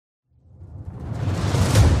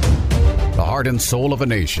heart and soul of a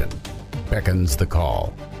nation, beckons the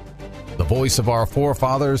call. The voice of our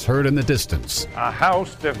forefathers heard in the distance. A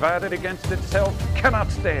house divided against itself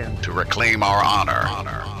cannot stand. To reclaim our honor,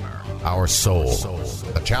 our soul.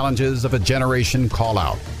 The challenges of a generation call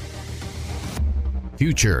out.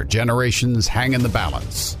 Future generations hang in the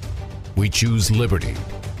balance. We choose liberty.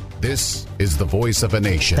 This is the voice of a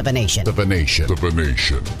nation. Of a nation. Of a nation. Of a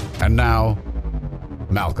nation. And now,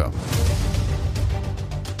 Malcolm.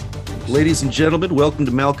 Ladies and gentlemen, welcome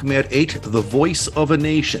to Malcolm at 8, the voice of a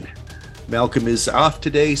nation. Malcolm is off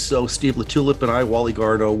today, so Steve LaTulip and I, Wally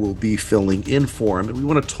Garno, will be filling in for him. And we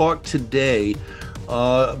want to talk today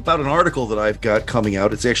about an article that I've got coming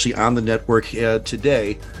out. It's actually on the network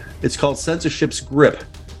today. It's called Censorship's Grip: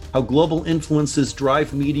 How Global Influences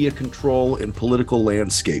Drive Media Control and Political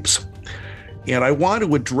Landscapes. And I want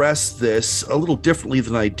to address this a little differently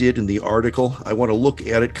than I did in the article. I want to look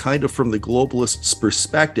at it kind of from the globalists'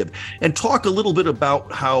 perspective and talk a little bit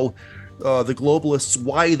about how the globalists,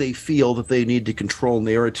 why they feel that they need to control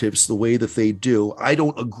narratives the way that they do. I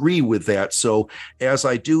don't agree with that. So as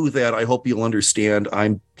I do that, I hope you'll understand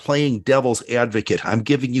I'm playing devil's advocate. I'm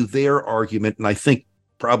giving you their argument, and I think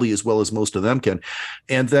probably as well as most of them can.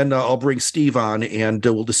 And then I'll bring Steve on and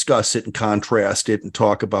we'll discuss it and contrast it and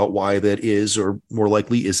talk about why that is, or more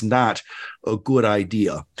likely is not, a good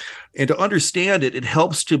idea. And to understand it, it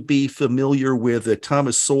helps to be familiar with a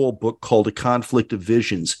Thomas Sowell book called A Conflict of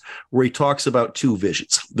Visions, where he talks about two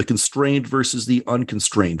visions, the constrained versus the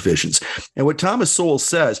unconstrained visions. And what Thomas Sowell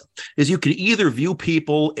says is you can either view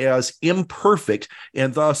people as imperfect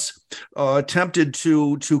and thus tempted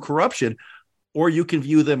to corruption, or you can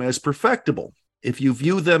view them as perfectible. If you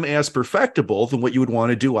view them as perfectible, then what you would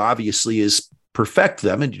want to do, obviously, is perfect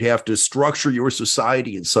them, and you'd have to structure your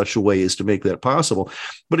society in such a way as to make that possible.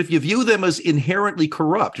 But if you view them as inherently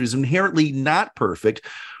corrupt, as inherently not perfect,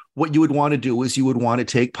 what you would want to do is you would want to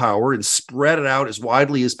take power and spread it out as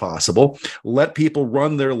widely as possible, let people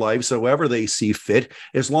run their lives however they see fit,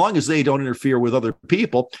 as long as they don't interfere with other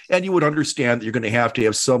people. And you would understand that you're going to have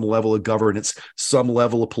some level of governance, some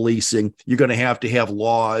level of policing. You're going to have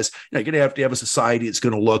laws. You're going to have a society that's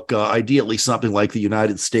going to look ideally something like the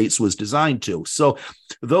United States was designed to. So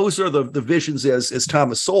those are the visions as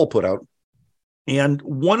Thomas Sowell put out. And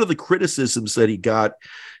one of the criticisms that he got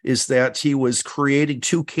is that he was creating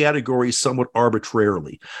two categories somewhat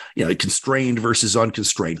arbitrarily, constrained versus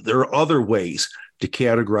unconstrained. There are other ways to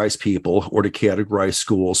categorize people or to categorize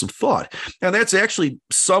schools of thought. And that's actually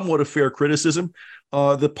somewhat a fair criticism.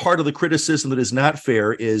 The part of the criticism that is not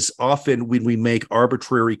fair is often when we make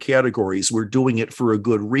arbitrary categories, we're doing it for a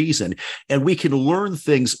good reason. And we can learn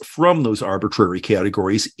things from those arbitrary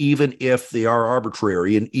categories, even if they are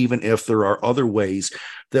arbitrary and even if there are other ways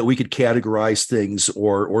that we could categorize things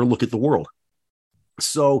or look at the world.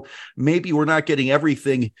 So maybe we're not getting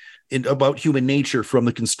everything about human nature from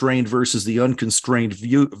the constrained versus the unconstrained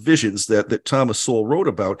visions that Thomas Sowell wrote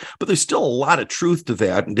about, but there's still a lot of truth to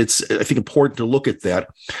that, and it's, I think, important to look at that.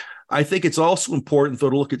 I think it's also important, though,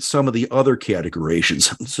 to look at some of the other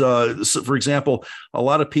categorizations. So, for example, a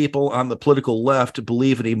lot of people on the political left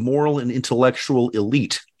believe in a moral and intellectual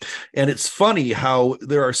elite. And it's funny how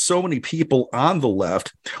there are so many people on the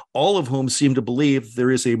left, all of whom seem to believe there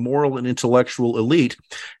is a moral and intellectual elite.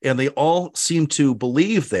 And they all seem to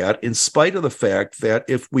believe that, in spite of the fact that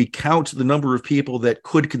if we count the number of people that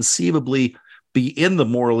could conceivably be in the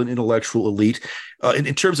moral and intellectual elite,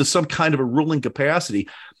 in terms of some kind of a ruling capacity,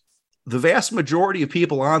 the vast majority of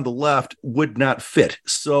people on the left would not fit.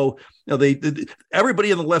 So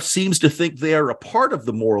everybody on the left seems to think they are a part of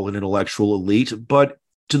the moral and intellectual elite, but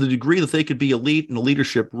to the degree that they could be elite in a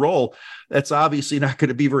leadership role, that's obviously not going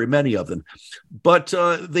to be very many of them. But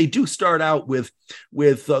they do start out with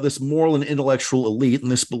this moral and intellectual elite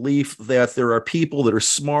and this belief that there are people that are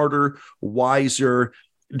smarter, wiser,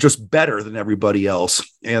 just better than everybody else,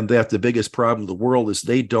 and that the biggest problem in the world is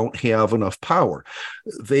they don't have enough power.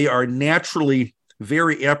 They are naturally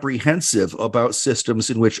very apprehensive about systems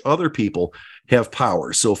in which other people have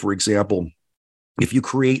power. So, for example, if you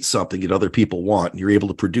create something that other people want and you're able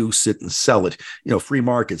to produce it and sell it, free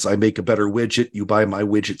markets, I make a better widget, you buy my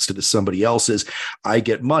widget instead of somebody else's, I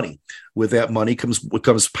get money. With that money comes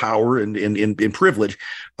power and privilege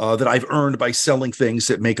that I've earned by selling things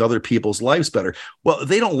that make other people's lives better. Well,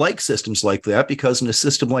 they don't like systems like that, because in a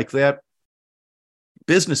system like that,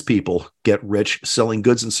 Business people get rich selling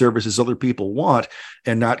goods and services other people want,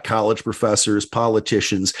 and not college professors,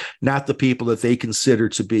 politicians, not the people that they consider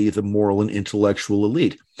to be the moral and intellectual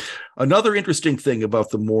elite. Another interesting thing about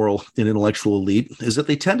the moral and intellectual elite is that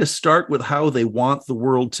they tend to start with how they want the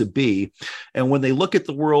world to be. And when they look at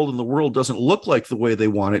the world and the world doesn't look like the way they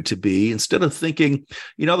want it to be, instead of thinking,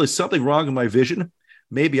 there's something wrong in my vision,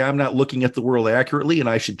 maybe I'm not looking at the world accurately and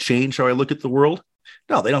I should change how I look at the world.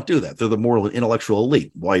 No, they don't do that. They're the moral and intellectual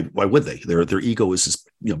elite. Why would they? Their ego is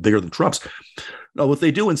bigger than Trump's. No, what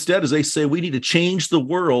they do instead is they say, we need to change the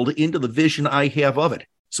world into the vision I have of it.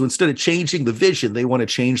 So instead of changing the vision, they want to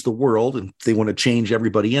change the world, and they want to change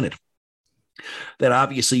everybody in it. That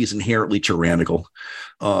obviously is inherently tyrannical.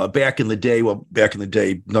 Back in the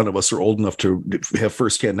day, none of us are old enough to have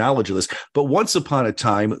firsthand knowledge of this. But once upon a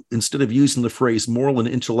time, instead of using the phrase moral and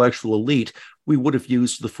intellectual elite, we would have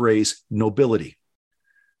used the phrase nobility.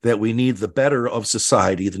 That we need the better of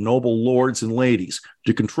society, the noble lords and ladies,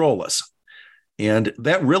 to control us. And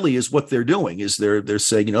that really is what they're doing, is they're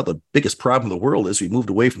saying, the biggest problem in the world is we moved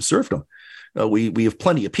away from serfdom. We have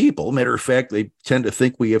plenty of people. Matter of fact, they tend to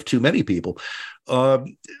think we have too many people.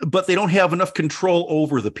 But they don't have enough control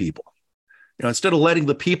over the people. Instead of letting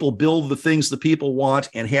the people build the things the people want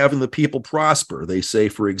and having the people prosper, they say,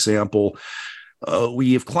 for example,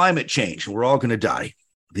 we have climate change and we're all going to die.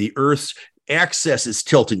 The Earth's access is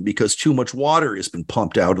tilting because too much water has been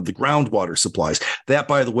pumped out of the groundwater supplies. That,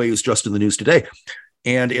 by the way, is just in the news today.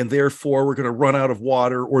 And therefore, we're going to run out of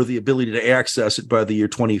water or the ability to access it by the year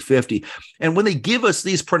 2050. And when they give us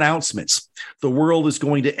these pronouncements, the world is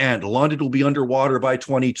going to end. London will be underwater by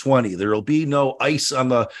 2020. There will be no ice on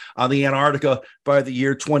the Antarctica by the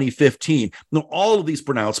year 2015. Now, all of these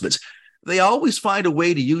pronouncements, they always find a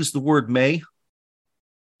way to use the word may.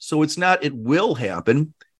 So it's not it will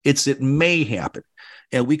happen. It's it may happen.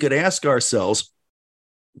 And we could ask ourselves,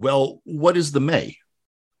 well, what is the may?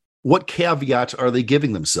 What caveat are they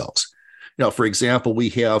giving themselves? For example, we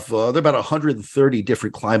have there are about 130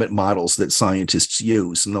 different climate models that scientists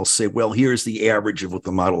use. And they'll say, well, here's the average of what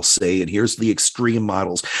the models say, and here's the extreme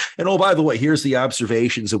models. And oh, by the way, here's the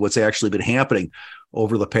observations of what's actually been happening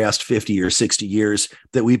over the past 50 or 60 years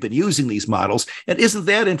that we've been using these models. And isn't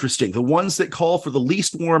that interesting? The ones that call for the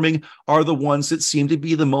least warming are the ones that seem to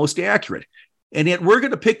be the most accurate. And yet we're going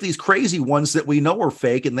to pick these crazy ones that we know are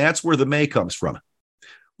fake, and that's where the may comes from.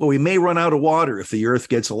 Well, we may run out of water if the Earth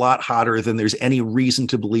gets a lot hotter than there's any reason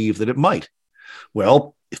to believe that it might.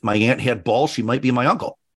 Well, if my aunt had balls, she might be my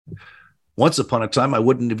uncle. Once upon a time, I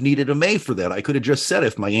wouldn't have needed a may for that. I could have just said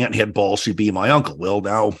if my aunt had balls, she'd be my uncle. Well,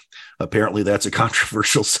 now, apparently that's a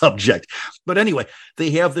controversial subject. But anyway, they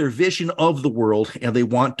have their vision of the world, and they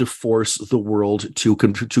want to force the world to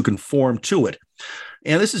conform to it.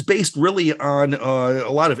 And this is based really on a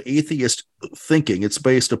lot of atheist thinking. It's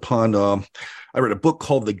based upon, I read a book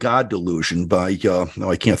called The God Delusion by,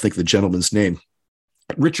 I can't think of the gentleman's name,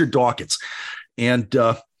 Richard Dawkins. And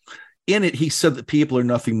in it, he said that people are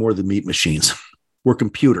nothing more than meat machines. We're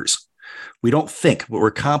computers. We don't think, but we're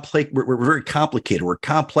complex. We're very complicated. We're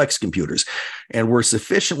complex computers, and we're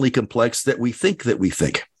sufficiently complex that we think that we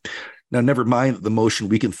think. Now, never mind that the notion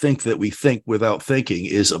we can think that we think without thinking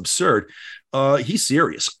is absurd. He's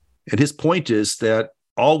serious. And his point is that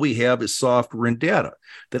all we have is software and data,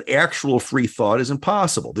 that actual free thought is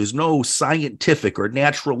impossible. There's no scientific or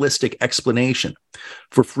naturalistic explanation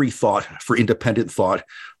for free thought, for independent thought,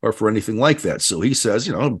 or for anything like that. So he says,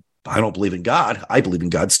 I don't believe in God. I believe in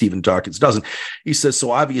God. Stephen Dawkins doesn't. He says,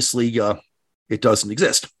 so obviously it doesn't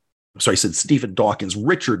exist. Sorry, I said Stephen Dawkins,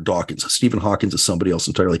 Richard Dawkins. Stephen Hawkins is somebody else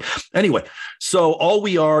entirely. Anyway, so all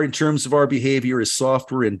we are in terms of our behavior is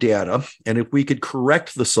software and data. And if we could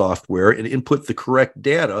correct the software and input the correct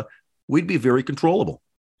data, we'd be very controllable.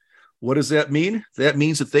 What does that mean? That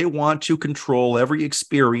means that they want to control every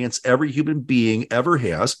experience every human being ever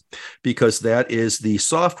has, because that is the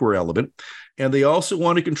software element. And they also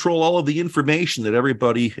want to control all of the information that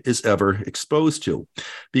everybody is ever exposed to,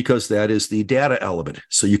 because that is the data element.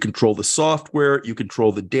 So you control the software, you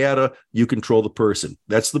control the data, you control the person.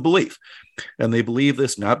 That's the belief. And they believe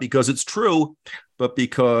this not because it's true, but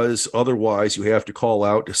because otherwise you have to call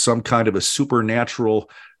out to some kind of a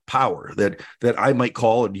supernatural power that I might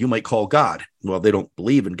call and you might call God. Well, they don't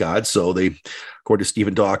believe in God. So they, according to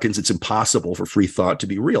Stephen Dawkins, it's impossible for free thought to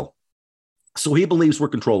be real. So he believes we're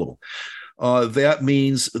controllable. That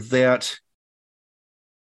means that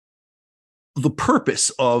the purpose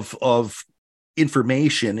of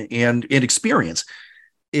information and experience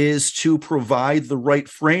is to provide the right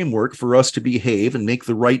framework for us to behave and make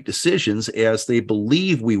the right decisions as they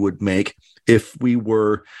believe we would make if we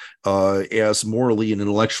were as morally and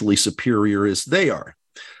intellectually superior as they are.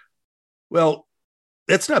 Well,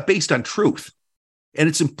 that's not based on truth. And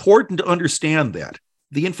it's important to understand that.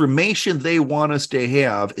 The information they want us to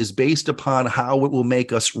have is based upon how it will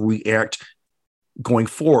make us react going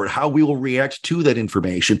forward, how we will react to that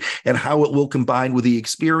information, and how it will combine with the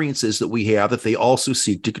experiences that we have that they also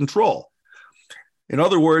seek to control. In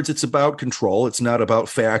other words, it's about control. It's not about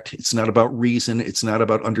fact. It's not about reason. It's not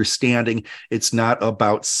about understanding. It's not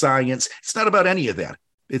about science. It's not about any of that.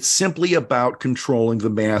 It's simply about controlling the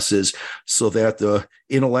masses so that the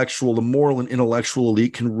moral and intellectual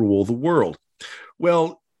elite can rule the world.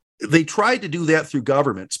 Well, they tried to do that through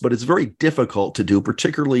governments, but it's very difficult to do,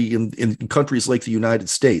 particularly in countries like the United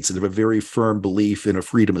States that have a very firm belief in a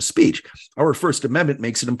freedom of speech. Our First Amendment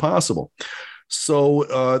makes it impossible.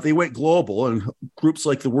 So they went global, and groups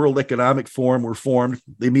like the World Economic Forum were formed.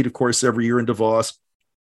 They meet, of course, every year in Davos.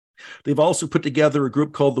 They've also put together a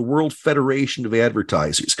group called the World Federation of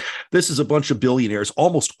Advertisers. This is a bunch of billionaires,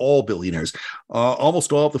 almost all billionaires,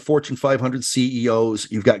 almost all of the Fortune 500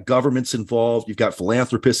 CEOs. You've got governments involved. You've got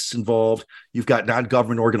philanthropists involved. You've got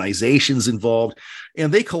non-government organizations involved.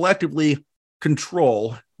 And they collectively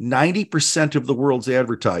control 90% of the world's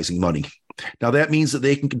advertising money. Now, that means that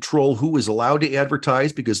they can control who is allowed to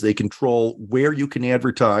advertise because they control where you can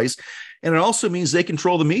advertise. And it also means they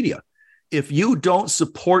control the media. If you don't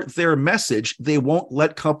support their message, they won't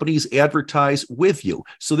let companies advertise with you.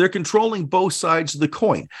 So they're controlling both sides of the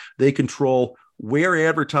coin. They control where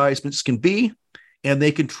advertisements can be, and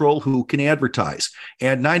they control who can advertise.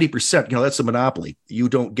 And 90%, that's a monopoly. You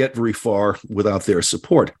don't get very far without their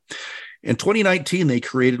support. In 2019, they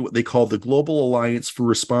created what they called the Global Alliance for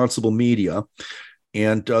Responsible Media.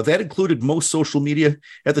 And that included most social media.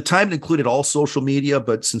 At the time, it included all social media,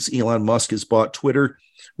 but since Elon Musk has bought Twitter,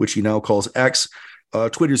 which he now calls X,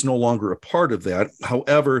 Twitter is no longer a part of that.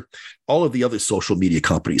 However, all of the other social media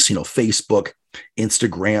companies, Facebook,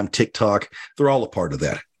 Instagram, TikTok, they're all a part of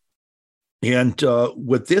that. And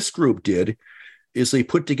what this group did is they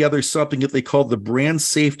put together something that they called the Brand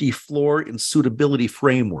Safety Floor and Suitability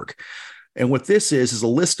Framework. And what this is a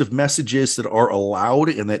list of messages that are allowed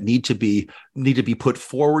and that need to be put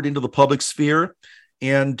forward into the public sphere,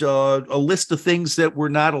 and a list of things that we're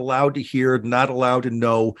not allowed to hear, not allowed to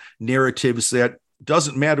know, narratives that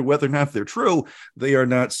doesn't matter whether or not they're true, they are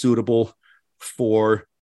not suitable for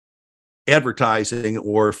advertising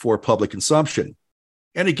or for public consumption.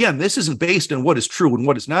 And again, this isn't based on what is true and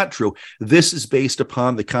what is not true. This is based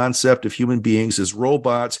upon the concept of human beings as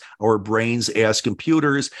robots, our brains as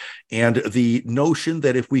computers, and the notion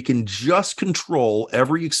that if we can just control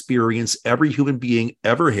every experience every human being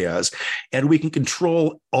ever has, and we can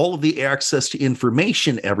control all of the access to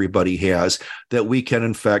information everybody has, that we can,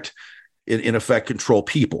 in effect, control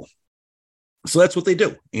people. So that's what they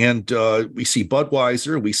do. And we see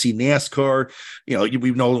Budweiser, we see NASCAR.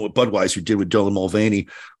 We know what Budweiser did with Dylan Mulvaney.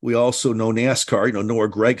 We also know NASCAR, Noah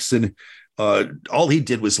Gragson. All he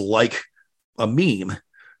did was like a meme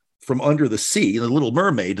from Under the Sea, The Little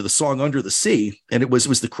Mermaid, to the song Under the Sea. And it was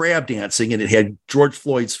the crab dancing, and it had George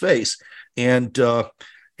Floyd's face. And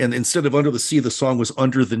instead of Under the Sea, the song was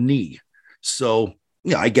Under the Knee. So,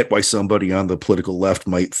 I get why somebody on the political left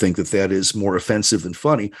might think that is more offensive than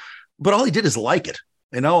funny. But all he did is like it.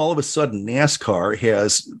 And now all of a sudden, NASCAR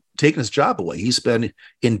has taken his job away. He's been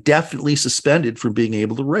indefinitely suspended from being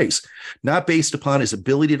able to race, not based upon his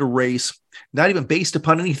ability to race, not even based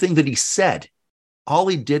upon anything that he said. All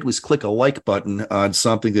he did was click a like button on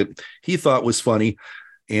something that he thought was funny,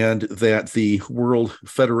 and that the World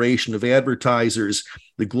Federation of Advertisers,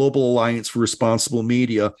 the Global Alliance for Responsible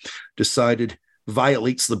Media, decided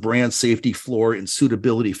violates the Brand Safety Floor and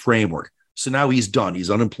Suitability Framework. So now he's done. He's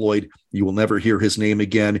unemployed. You will never hear his name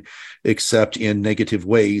again, except in negative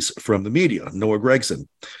ways from the media. Noah Gragson.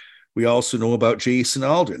 We also know about Jason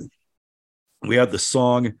Aldean. We had the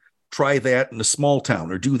song "Try That in a Small Town"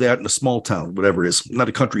 or "Do That in a Small Town," whatever it is. I'm not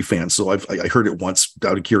a country fan, so I heard it once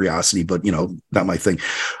out of curiosity, but not my thing.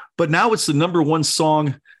 But now it's the number one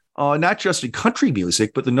song, not just in country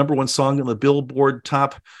music, but the number one song on the Billboard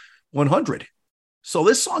Top 100. So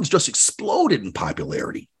this song's just exploded in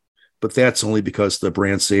popularity. But that's only because the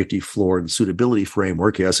Brand Safety Floor and Suitability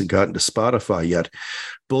Framework hasn't gotten to Spotify yet.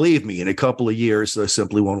 Believe me, in a couple of years, they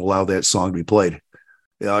simply won't allow that song to be played.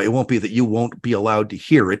 It won't be that you won't be allowed to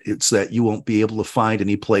hear it. It's that you won't be able to find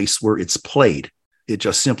any place where it's played. It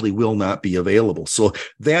just simply will not be available. So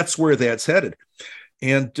that's where that's headed.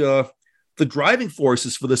 And the driving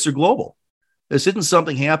forces for this are global. This isn't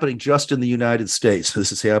something happening just in the United States.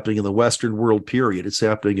 This is happening in the Western world, period. It's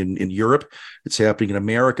happening in Europe. It's happening in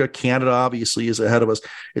America. Canada, obviously, is ahead of us.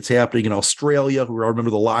 It's happening in Australia. We all remember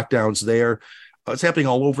the lockdowns there. It's happening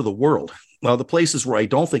all over the world. The places where I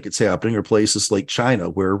don't think it's happening are places like China,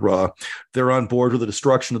 where they're on board with the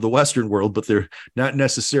destruction of the Western world, but they're not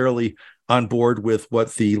necessarily on board with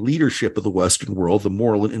what the leadership of the Western world, the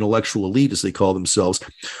moral and intellectual elite, as they call themselves,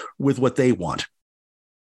 with what they want.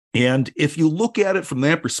 And if you look at it from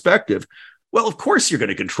that perspective, well, of course you're going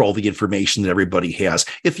to control the information that everybody has.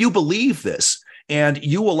 If you believe this and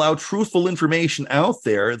you allow truthful information out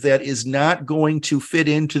there that is not going to fit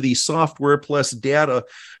into the software plus data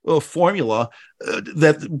formula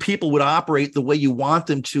that people would operate the way you want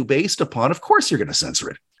them to based upon, of course you're going to censor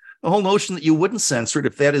it. The whole notion that you wouldn't censor it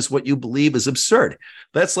if that is what you believe is absurd.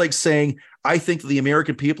 That's like saying, I think the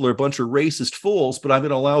American people are a bunch of racist fools, but I'm going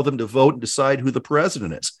to allow them to vote and decide who the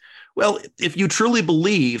president is. Well, if you truly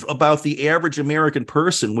believe about the average American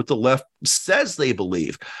person what the left says they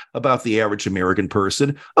believe about the average American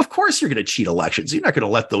person, of course you're going to cheat elections. You're not going to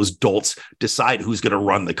let those dolts decide who's going to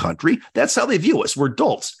run the country. That's how they view us. We're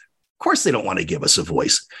dolts. Of course they don't want to give us a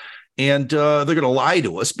voice. And they're going to lie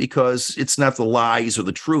to us because it's not the lies or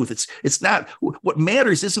the truth. It's not what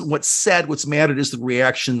matters. Isn't what's said. What's mattered is the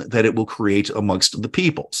reaction that it will create amongst the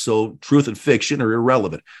people. So truth and fiction are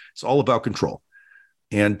irrelevant. It's all about control.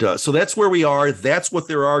 And so that's where we are. That's what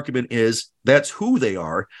their argument is. That's who they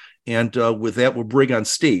are. And with that, we'll bring on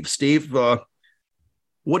Steve. Steve, what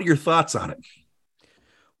are your thoughts on it?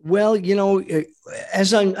 Well,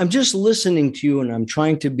 as I'm just listening to you and I'm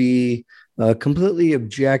trying to be completely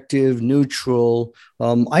objective, neutral.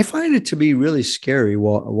 I find it to be really scary,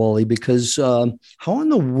 Wally, because how in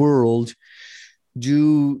the world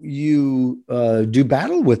do you do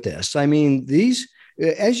battle with this? I mean, these,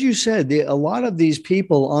 as you said, a lot of these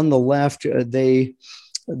people on the left,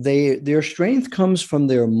 their strength comes from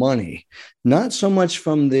their money, not so much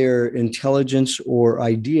from their intelligence or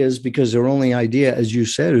ideas, because their only idea, as you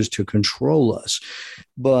said, is to control us.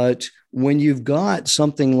 But when you've got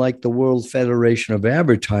something like the World Federation of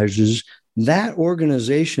Advertisers, that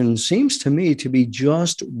organization seems to me to be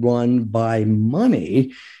just run by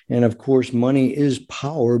money. And of course, money is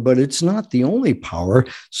power, but it's not the only power.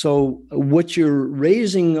 So what you're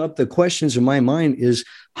raising up the questions in my mind is,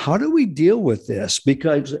 how do we deal with this?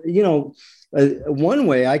 Because, one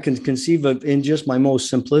way I can conceive of in just my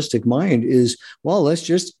most simplistic mind is, well, let's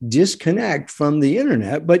just disconnect from the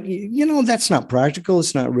internet. But, that's not practical.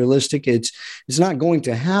 It's not realistic. It's not going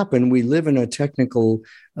to happen. We live in a technological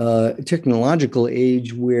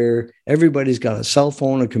age where everybody's got a cell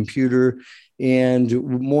phone, a computer, and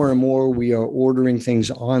more we are ordering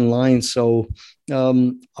things online. So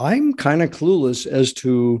I'm kind of clueless as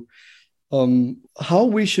to how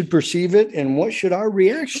we should perceive it and what should our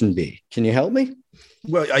reaction be. Can you help me?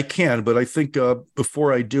 Well, I can, but I think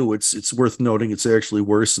before I do, it's worth noting it's actually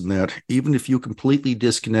worse than that. Even if you completely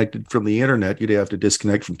disconnected from the internet, you'd have to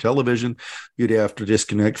disconnect from television. You'd have to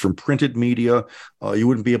disconnect from printed media. You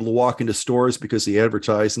wouldn't be able to walk into stores because the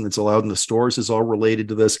advertising that's allowed in the stores is all related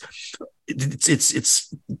to this.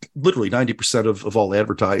 It's literally 90% of all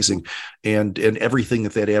advertising and everything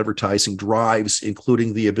that advertising drives,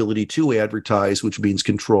 including the ability to advertise, which means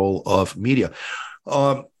control of media.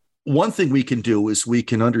 One thing we can do is we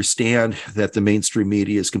can understand that the mainstream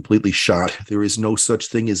media is completely shot. There is no such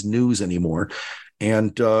thing as news anymore.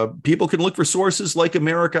 And people can look for sources like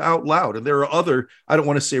America Out Loud. And there are other, I don't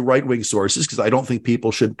want to say right-wing sources, because I don't think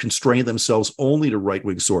people should constrain themselves only to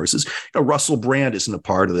right-wing sources. Russell Brand isn't a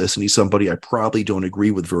part of this, and he's somebody I probably don't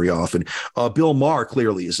agree with very often. Bill Maher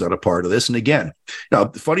clearly is not a part of this. And again,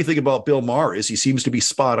 the funny thing about Bill Maher is he seems to be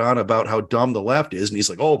spot on about how dumb the left is. And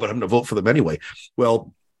he's like, oh, but I'm going to vote for them anyway.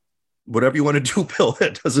 Well, whatever you want to do, Bill,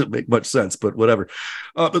 that doesn't make much sense, but whatever.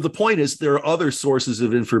 But the point is, there are other sources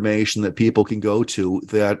of information that people can go to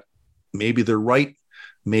that maybe they're right,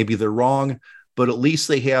 maybe they're wrong, but at least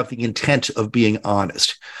they have the intent of being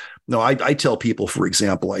honest. No, I tell people, for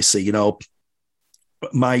example, I say,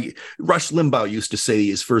 my Rush Limbaugh used to say he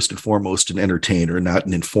is first and foremost an entertainer, not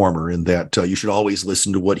an informer, and that you should always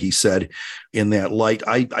listen to what he said in that light.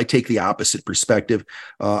 I take the opposite perspective.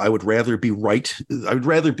 I would rather be right. I'd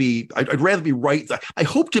rather be right. I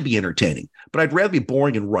hope to be entertaining, but I'd rather be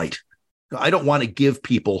boring and right. I don't want to give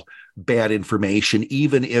people bad information,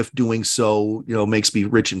 even if doing so, makes me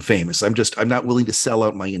rich and famous. I'm not willing to sell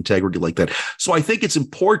out my integrity like that. So I think it's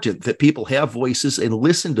important that people have voices and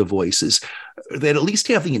listen to voices that at least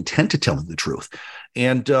have the intent to telling the truth.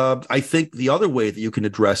 And I think the other way that you can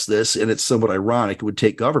address this, and it's somewhat ironic, it would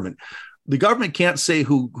take government. The government can't say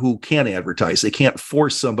who can advertise. They can't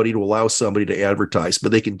force somebody to allow somebody to advertise,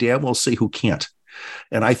 but they can damn well say who can't.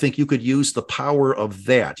 And I think you could use the power of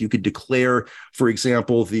that. You could declare, for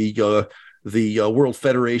example, the World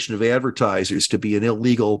Federation of Advertisers to be an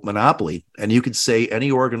illegal monopoly. And you could say any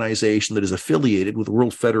organization that is affiliated with the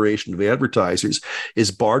World Federation of Advertisers is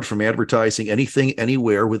barred from advertising anything,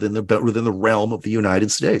 anywhere within the realm of the United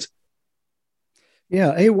States.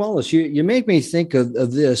 Yeah. Hey, Wallace, you make me think of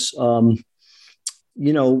this. When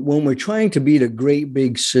we're trying to beat a great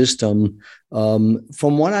big system, from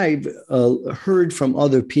what I've heard from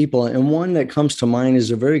other people, and one that comes to mind is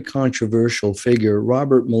a very controversial figure,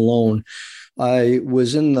 Robert Malone. I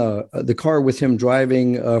was in the car with him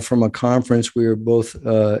driving from a conference. We were both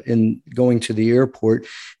going to the airport,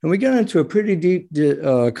 and we got into a pretty deep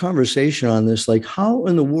conversation on this, like how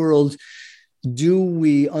in the world do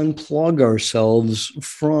we unplug ourselves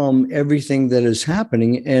from everything that is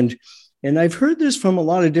happening? And I've heard this from a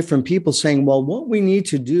lot of different people saying, well, what we need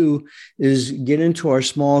to do is get into our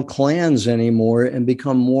small clans anymore and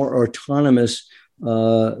become more autonomous,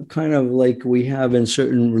 kind of like we have in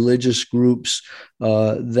certain religious groups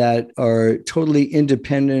that are totally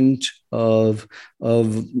independent of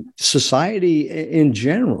society in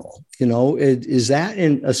general. Is that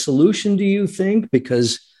a solution, do you think?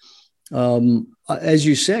 Because as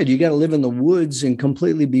you said, you got to live in the woods and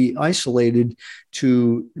completely be isolated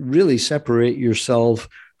to really separate yourself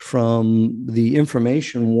from the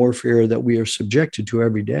information warfare that we are subjected to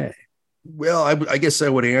every day. Well, I guess I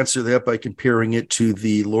would answer that by comparing it to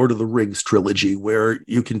the Lord of the Rings trilogy, where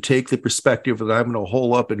you can take the perspective that I'm going to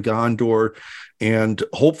hole up in Gondor and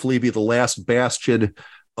hopefully be the last bastion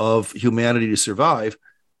of humanity to survive,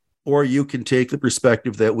 or you can take the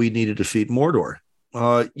perspective that we need to defeat Mordor.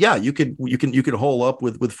 You can hole up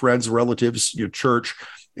with friends, relatives, your church,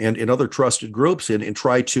 and other trusted groups, and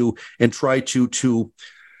try to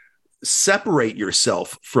separate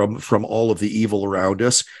yourself from all of the evil around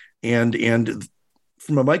us. And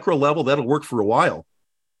from a micro level, that'll work for a while,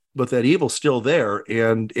 but that evil's still there.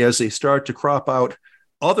 And as they start to crop out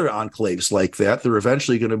other enclaves like that, they're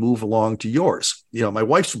eventually going to move along to yours. My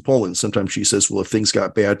wife's from Poland. Sometimes she says, well, if things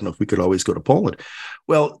got bad enough, we could always go to Poland.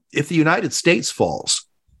 Well, if the United States falls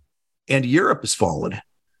and Europe has fallen,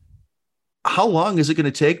 how long is it going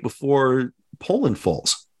to take before Poland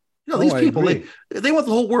falls? These people, they want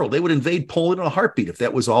the whole world. They would invade Poland in a heartbeat if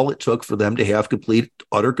that was all it took for them to have complete,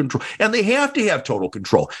 utter control. And they have to have total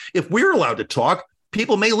control. If we're allowed to talk,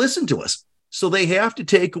 people may listen to us. So they have to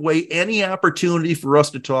take away any opportunity for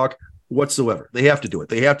us to talk whatsoever. They have to do it.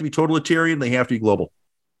 They have to be totalitarian. They have to be global.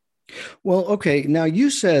 Well, okay. Now, you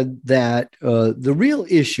said that the real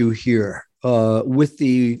issue here with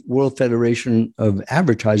the World Federation of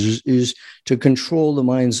Advertisers is to control the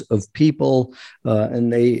minds of people.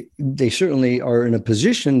 And they certainly are in a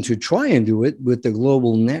position to try and do it with the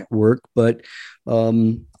global network. But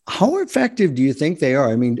how effective do you think they are?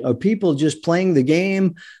 I mean, are people just playing the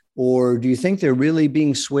game? Or do you think they're really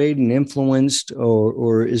being swayed and influenced,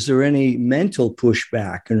 or is there any mental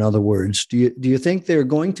pushback? In other words, do you think they're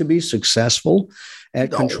going to be successful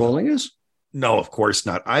at controlling us? No, of course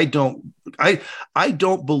not. I don't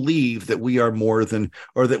believe that we are more than,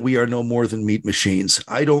 or that we are no more than meat machines.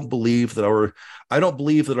 I don't believe that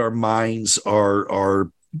our minds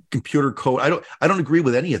are computer code. I don't agree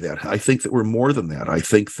with any of that. I think that we're more than that. I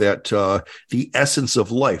think that the essence of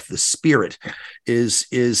life, the spirit,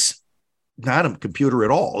 is not a computer at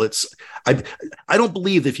all. I don't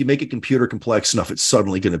believe that if you make a computer complex enough, it's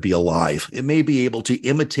suddenly going to be alive. It may be able to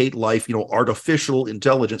imitate life, artificial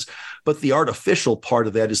intelligence, but the artificial part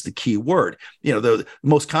of that is the key word. The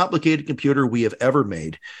most complicated computer we have ever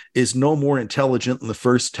made is no more intelligent than the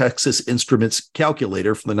first Texas Instruments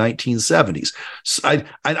calculator from the 1970s. So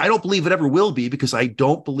I don't believe it ever will be, because I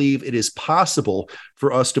don't believe it is possible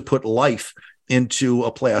for us to put life into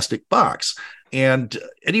a plastic box. And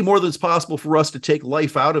any more than it's possible for us to take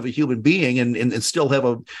life out of a human being and still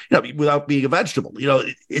have without being a vegetable.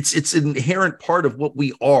 It's an inherent part of what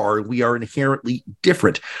we are. We are inherently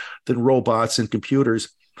different than robots and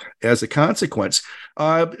computers as a consequence.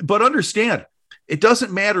 But understand, it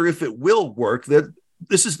doesn't matter if it will work. That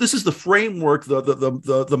this is the framework,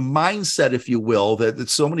 the mindset, if you will, that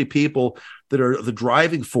so many people that are the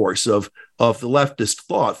driving force of the leftist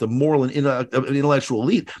thought, the moral and intellectual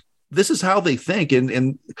elite. This is how they think,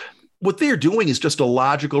 and what they're doing is just a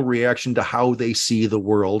logical reaction to how they see the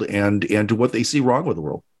world and to what they see wrong with the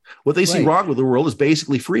world. What they see wrong with the world is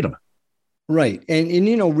basically freedom. Right.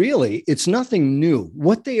 And really, it's nothing new.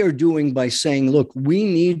 What they are doing by saying, look, we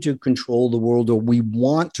need to control the world, or we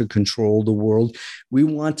want to control the world. We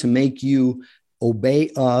want to make you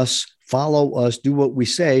obey us, follow us, do what we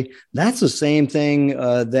say. That's the same thing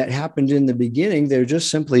that happened in the beginning. They're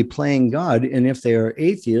just simply playing God. And if they are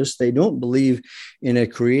atheists, they don't believe in a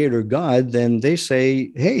creator God, then they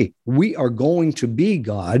say, hey, we are going to be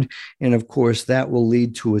God. And of course, that will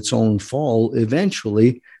lead to its own fall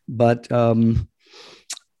eventually. But,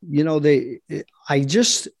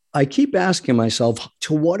 I keep asking myself,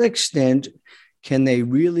 to what extent can they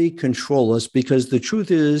really control us? Because the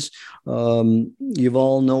truth is,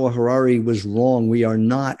 Yuval Noah Harari was wrong. We are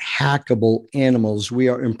not hackable animals. We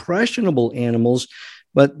are impressionable animals,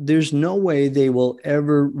 but there's no way they will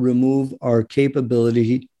ever remove our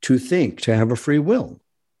capability to think, to have a free will.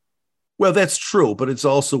 Well, that's true, but it's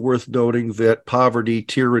also worth noting that poverty,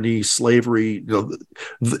 tyranny, slavery,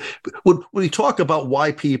 when we talk about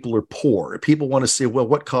why people are poor, people want to say, well,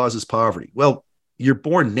 what causes poverty? Well, you're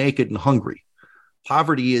born naked and hungry.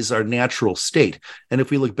 Poverty is our natural state. And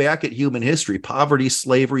if we look back at human history, poverty,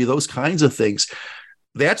 slavery, those kinds of things,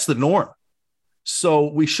 that's the norm.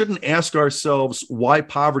 So we shouldn't ask ourselves why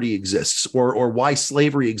poverty exists or why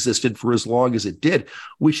slavery existed for as long as it did.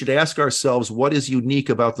 We should ask ourselves what is unique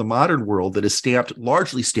about the modern world that is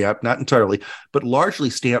largely stamped, not entirely, but largely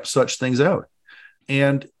stamped such things out.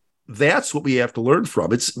 And that's what we have to learn from.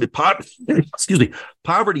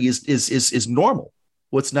 Poverty is normal.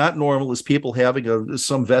 What's not normal is people having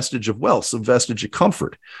some vestige of wealth, some vestige of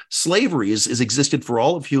comfort. Slavery is existed for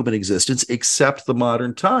all of human existence except the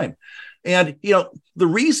modern time. And, the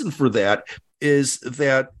reason for that is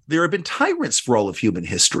that there have been tyrants for all of human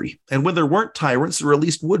history. And when there weren't tyrants, there at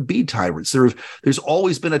least would be tyrants. There's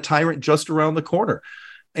always been a tyrant just around the corner.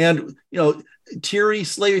 And, tyranny,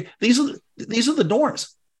 slavery, these are the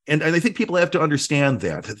norms. And I think people have to understand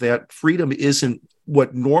that freedom isn't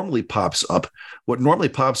what normally pops up. What normally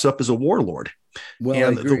pops up is a warlord. Well,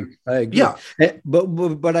 I agree. Yeah.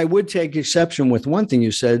 But I would take exception with one thing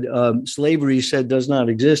you said. Slavery, you said, does not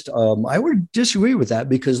exist. I would disagree with that,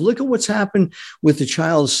 because look at what's happened with the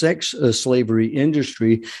child sex slavery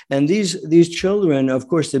industry. And these children, of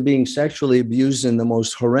course, they're being sexually abused in the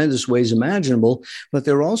most horrendous ways imaginable, but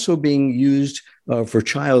they're also being used for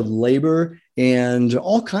child labor and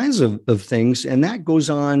all kinds of things. And that goes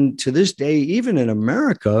on to this day. Even in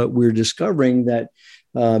America, we're discovering that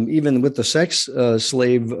even with the sex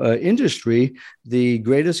slave industry, the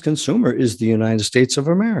greatest consumer is the United States of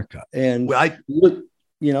America. And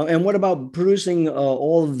and what about producing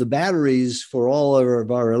all of the batteries for all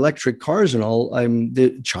of our electric cars and all?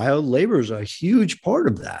 The child labor is a huge part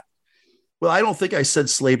of that. Well, I don't think I said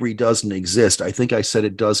slavery doesn't exist. I think I said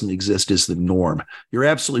it doesn't exist as the norm. You're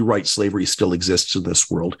absolutely right. Slavery still exists in this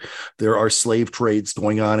world. There are slave trades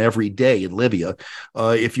going on every day in Libya.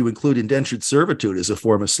 If you include indentured servitude as a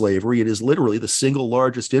form of slavery, it is literally the single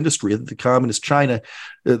largest industry that the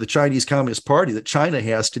Chinese Communist Party that China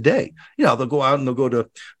has today. They'll go out and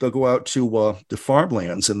they'll go out to the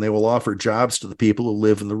farmlands, and they will offer jobs to the people who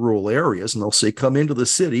live in the rural areas, and they'll say, come into the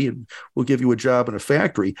city and we'll give you a job in a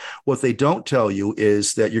factory. What they don't tell you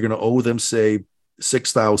is that you're going to owe them, say,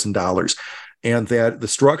 $6,000, and that the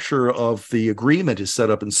structure of the agreement is set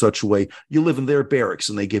up in such a way you live in their barracks,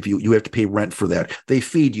 and you have to pay rent for that. They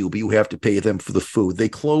feed you, but you have to pay them for the food. They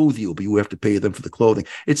clothe you, but you have to pay them for the clothing.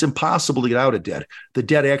 It's impossible to get out of debt. The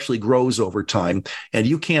debt actually grows over time, and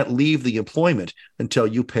you can't leave the employment until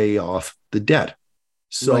you pay off the debt.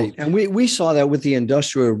 So, right. And we saw that with the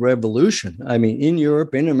Industrial Revolution. I mean, in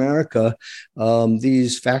Europe, in America,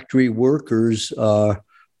 these factory workers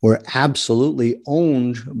were absolutely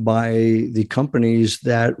owned by the companies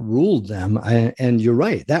that ruled them. And you're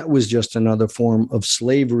right, that was just another form of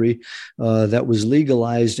slavery that was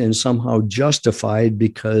legalized and somehow justified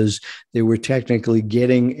because they were technically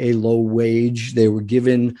getting a low wage. They were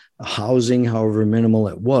given housing, however minimal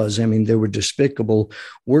it was. I mean, there were despicable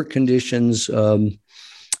work conditions.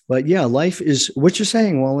 But yeah, life is what you're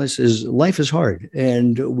saying, Wallace, is life is hard,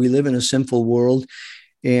 and we live in a sinful world.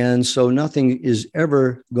 And so nothing is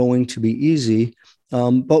ever going to be easy.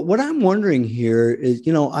 But what I'm wondering here is,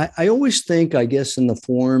 I always think, I guess, in the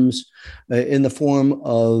form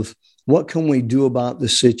of what can we do about the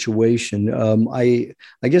situation? I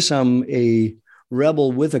guess I'm a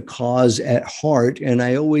rebel with a cause at heart, and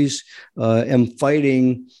I always am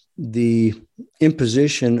fighting the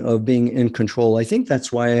imposition of being in control. I think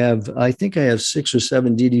that's why I have 6 or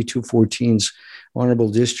 7 DD-214s,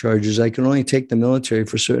 honorable discharges. I can only take the military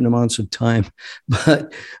for certain amounts of time.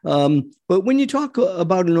 But when you talk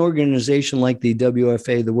about an organization like the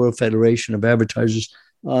WFA, the World Federation of Advertisers,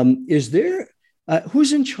 is there,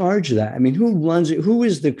 who's in charge of that? I mean, who runs it? Who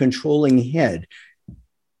is the controlling head?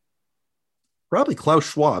 Probably Klaus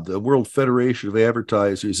Schwab. The World Federation of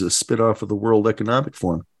Advertisers is a spinoff of the World Economic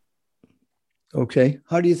Forum. Okay.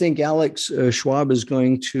 How do you think Alex Schwab is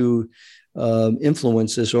going to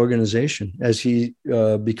influence this organization as he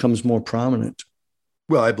becomes more prominent?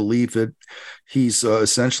 Well, I believe that he's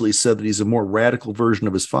essentially said that he's a more radical version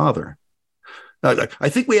of his father. I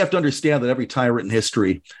think we have to understand that every tyrant in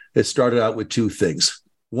history has started out with two things.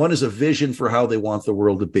 One is a vision for how they want the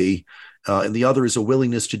world to be, and the other is a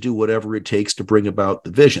willingness to do whatever it takes to bring about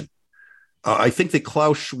the vision. I think that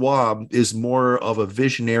Klaus Schwab is more of a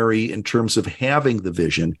visionary in terms of having the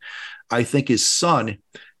vision. I think his son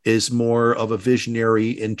is more of a visionary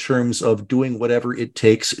in terms of doing whatever it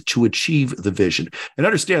takes to achieve the vision. And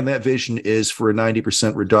understand that vision is for a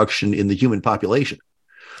 90% reduction in the human population.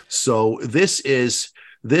 So this is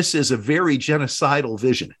a very genocidal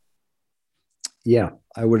vision. Yeah,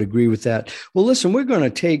 I would agree with that. Well, listen, we're going to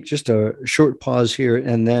take just a short pause here,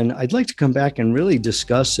 and then I'd like to come back and really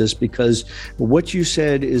discuss this, because what you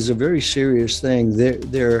said is a very serious thing.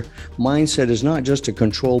 Their mindset is not just to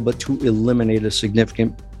control, but to eliminate a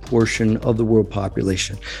significant portion of the world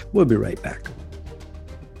population. We'll be right back.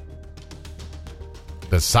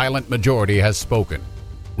 The silent majority has spoken.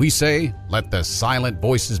 We say, let the silent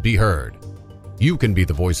voices be heard. You can be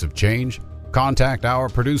the voice of change. Contact our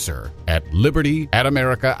producer at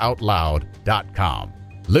liberty@americaoutloud.com.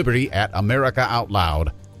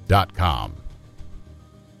 liberty@americaoutloud.com.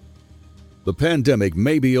 The pandemic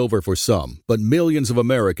may be over for some, but millions of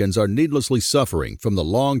Americans are needlessly suffering from the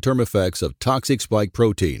long-term effects of toxic spike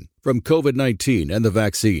protein from COVID-19 and the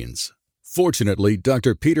vaccines. Fortunately,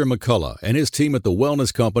 Dr. Peter McCullough and his team at the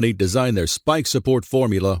Wellness Company designed their spike support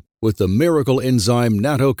formula with the miracle enzyme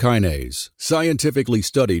nattokinase, scientifically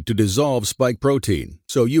studied to dissolve spike protein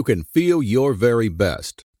so you can feel your very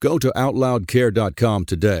best. Go to OutLoudCare.com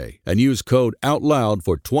today and use code OUTLOUD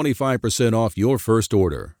for 25% off your first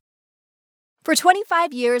order. For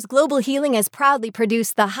 25 years, Global Healing has proudly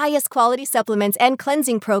produced the highest quality supplements and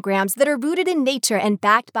cleansing programs that are rooted in nature and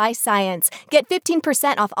backed by science. Get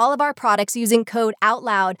 15% off all of our products using code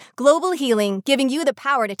OUTLOUD. Global Healing, giving you the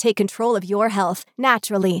power to take control of your health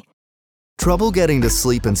naturally. Trouble getting to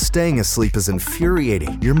sleep and staying asleep is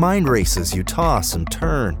infuriating. Your mind races, you toss and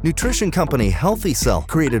turn. Nutrition company Healthy Cell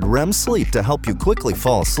created REM sleep to help you quickly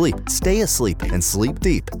fall asleep, stay asleep, and sleep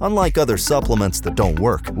deep. Unlike other supplements that don't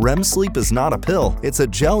work, REM sleep is not a pill. It's a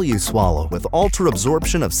gel you swallow with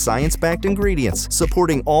ultra-absorption of science-backed ingredients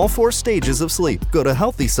supporting all 4 stages of sleep. Go to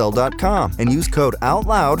healthycell.com and use code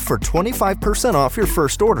OUTLOUD for 25% off your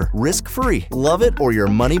first order. Risk-free. Love it or your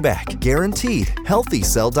money back. Guaranteed.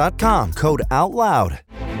 Healthycell.com. Code OUTLOUD.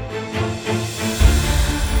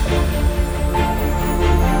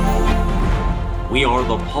 We are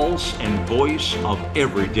the pulse and voice of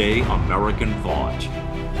everyday American thought.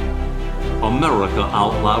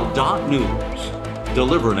 AmericaOutloud.news,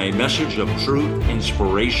 delivering a message of truth,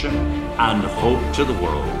 inspiration, and hope to the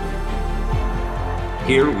world.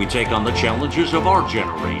 Here we take on the challenges of our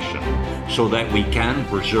generation so that we can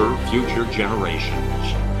preserve future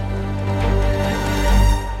generations.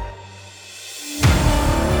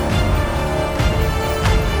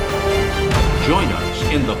 Join us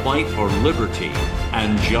in the fight for liberty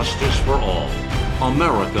and justice for all.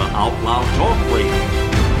 America Out Loud Talk Radio.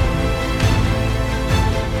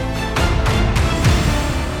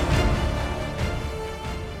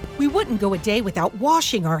 We wouldn't go a day without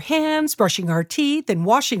washing our hands, brushing our teeth, and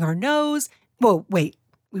washing our nose. Whoa, wait,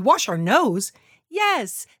 we wash our nose?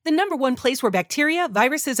 Yes, the number one place where bacteria,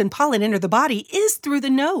 viruses, and pollen enter the body is through the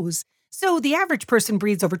nose. So the average person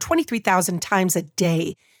breathes over 23,000 times a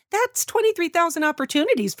day. That's 23,000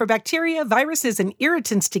 opportunities for bacteria, viruses, and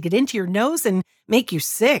irritants to get into your nose and make you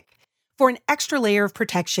sick. For an extra layer of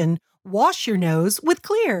protection, wash your nose with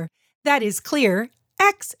Xlear. That is Xlear,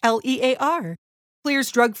 Xlear.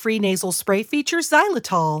 Xlear's drug-free nasal spray features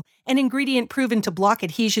xylitol, an ingredient proven to block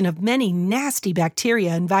adhesion of many nasty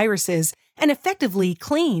bacteria and viruses and effectively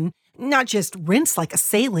clean, not just rinse like a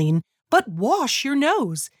saline, but wash your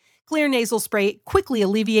nose. Xlear nasal spray quickly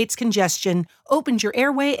alleviates congestion, opens your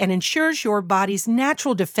airway, and ensures your body's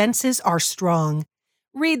natural defenses are strong.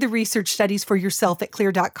 Read the research studies for yourself at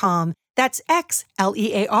Xlear.com. That's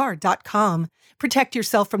Xlear.com. Protect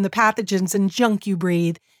yourself from the pathogens and junk you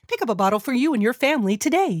breathe. Pick up a bottle for you and your family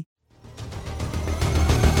today.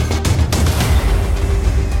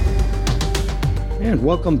 And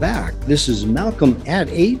welcome back. This is Malcolm at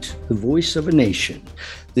 8, the voice of a nation.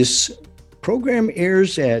 This program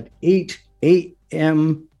airs at 8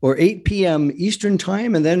 a.m. or 8 p.m. Eastern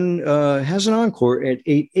Time, and then has an encore at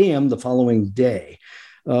 8 a.m. the following day.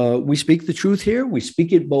 We speak the truth here. We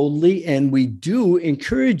speak it boldly, and we do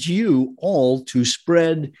encourage you all to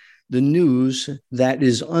spread the news that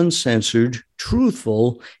is uncensored,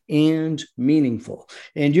 truthful, and meaningful.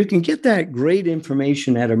 And you can get that great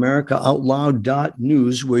information at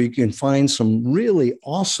americaoutloud.news, where you can find some really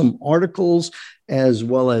awesome articles as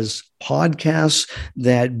well as podcasts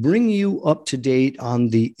that bring you up to date on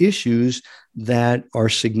the issues that are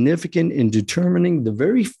significant in determining the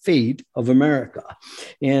very fate of America.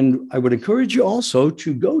 And I would encourage you also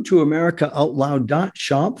to go to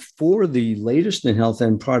americaoutloud.shop for the latest in health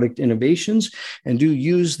and product innovations, and do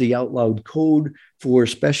use the Out Loud code for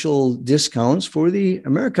special discounts for the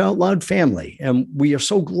America Out Loud family. And we are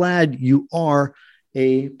so glad you are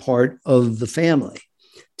a part of the family.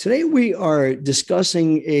 Today, we are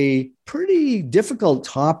discussing a pretty difficult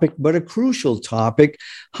topic, but a crucial topic: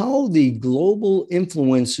 how the global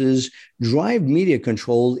influences drive media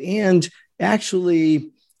control and actually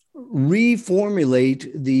reformulate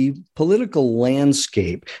the political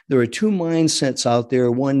landscape. There are two mindsets out there,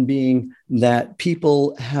 one being that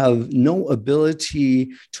people have no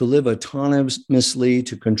ability to live autonomously,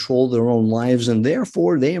 to control their own lives, and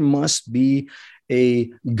therefore they must be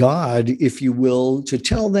a God, if you will, to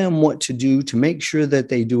tell them what to do, to make sure that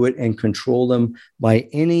they do it and control them by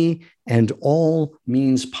any and all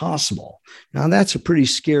means possible. Now, that's a pretty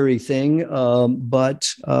scary thing, but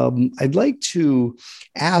I'd like to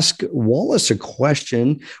ask Wallace a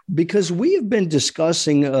question, because we have been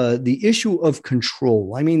discussing the issue of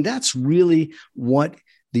control. I mean, that's really what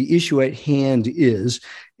the issue at hand is.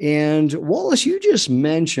 And Wallace, you just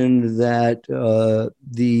mentioned that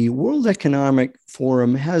the World Economic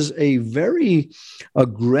Forum has a very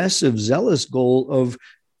aggressive, zealous goal of,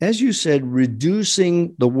 as you said,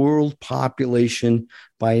 reducing the world population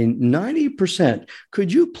by 90%.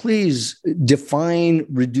 Could you please define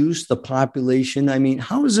reduce the population? I mean,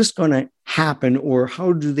 how is this going to happen, or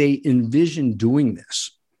how do they envision doing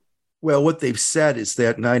this? Well, what they've said is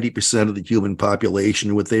that 90% of the human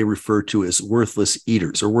population, what they refer to as worthless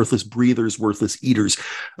eaters, or worthless breathers, worthless eaters.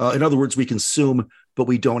 In other words, we consume, but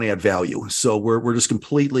we don't add value. So we're just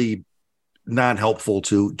completely non-helpful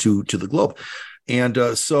to the globe. And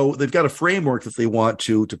so they've got a framework that they want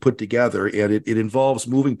to put together, and it involves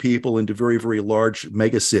moving people into very, very large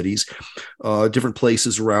mega cities, different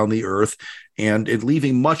places around the earth, and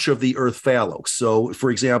leaving much of the earth fallow. So,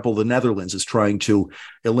 for example, the Netherlands is trying to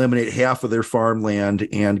eliminate half of their farmland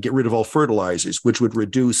and get rid of all fertilizers, which would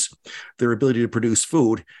reduce their ability to produce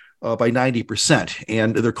food by 90%,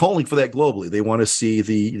 and they're calling for that globally. They want to see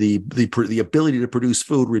the ability to produce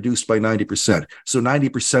food reduced by 90%. So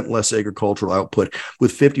 90% less agricultural output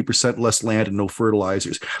with 50% less land and no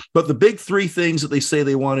fertilizers. But the big three things that they say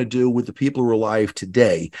they want to do with the people who are alive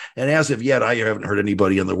today, and as of yet, I haven't heard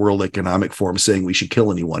anybody in the World Economic Forum saying we should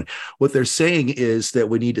kill anyone. What they're saying is that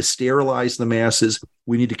we need to sterilize the masses.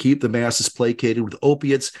 We need to keep the masses placated with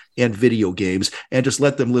opiates and video games, and just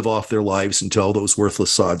let them live off their lives until those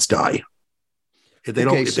worthless sods die. If they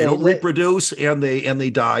don't reproduce and they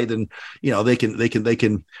die, then they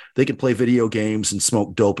can play video games and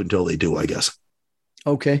smoke dope until they do, I guess.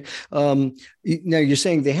 Okay. Now you're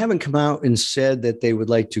saying they haven't come out and said that they would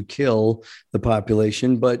like to kill the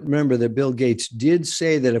population, but remember that Bill Gates did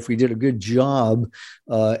say that if we did a good job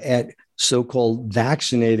at so-called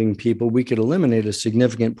vaccinating people, we could eliminate a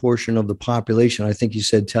significant portion of the population. I think you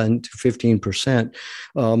said 10 to 15%.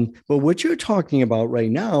 But what you're talking about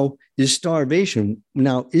right now is starvation.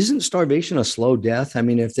 Now, isn't starvation a slow death? I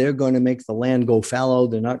mean, if they're going to make the land go fallow,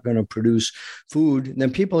 they're not going to produce food,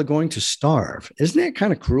 then people are going to starve. Isn't that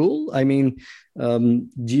kind of cruel? I mean, do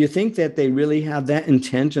you think that they really have that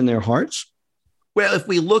intent in their hearts? Well, if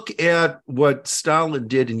we look at what Stalin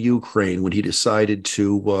did in Ukraine when he decided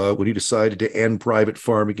to end private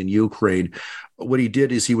farming in Ukraine, what he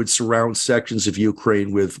did is he would surround sections of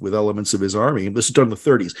Ukraine with elements of his army. This was done in the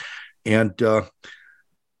 30s, and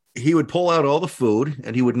he would pull out all the food,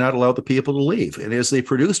 and he would not allow the people to leave. And as they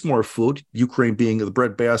produced more food, Ukraine being the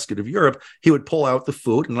breadbasket of Europe, he would pull out the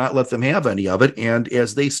food and not let them have any of it. And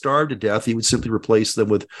as they starved to death, he would simply replace them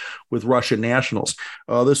with Russian nationals.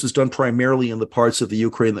 This was done primarily in the parts of the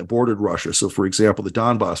Ukraine that bordered Russia. So, for example, the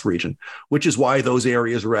Donbass region, which is why those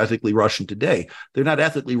areas are ethnically Russian today. They're not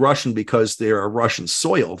ethnically Russian because they are Russian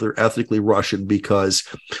soil. They're ethnically Russian because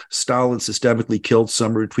Stalin systemically killed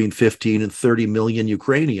somewhere between 15 and 30 million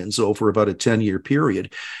Ukrainians over about a 10-year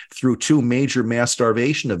period through two major mass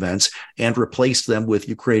starvation events, and replaced them with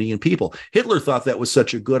Ukrainian people. Hitler thought that was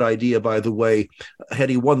such a good idea, by the way. Had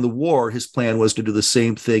he won the war, his plan was to do the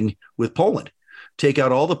same thing with Poland. take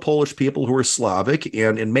out all the Polish people who are Slavic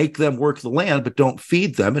and make them work the land, but don't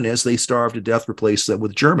feed them. And as they starve to death, replace them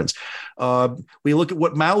with Germans. We look at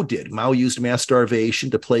what Mao did. Mao used mass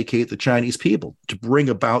starvation to placate the Chinese people, to bring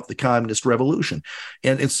about the communist revolution.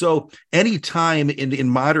 And so any time in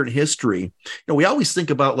modern history, we always think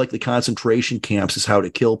about like the concentration camps as how to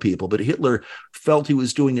kill people, but Hitler felt he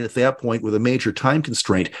was doing it at that point with a major time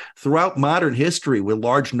constraint. Throughout modern history, with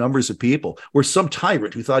large numbers of people, where some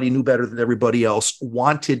tyrant who thought he knew better than everybody else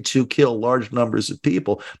wanted to kill large numbers of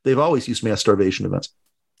people, they've always used mass starvation events.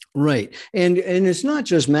 Right. And it's not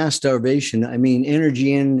just mass starvation. I mean,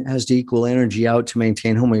 energy in has to equal energy out to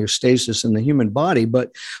maintain homeostasis in the human body.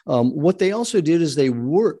 But what they also did is they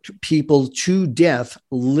worked people to death,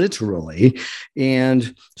 literally.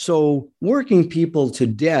 And so working people to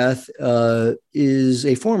death is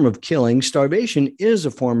a form of killing. Starvation is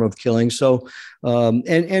a form of killing. So,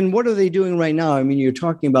 and what are they doing right now? I mean, you're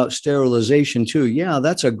talking about sterilization too. Yeah,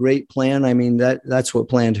 that's a great plan. I mean, that's what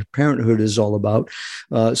Planned Parenthood is all about.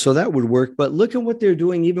 So that would work. But look at what they're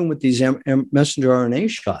doing even with these messenger RNA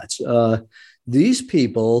shots. These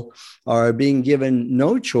people are being given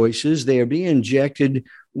no choices. They are being injected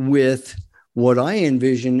with what I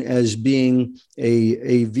envision as being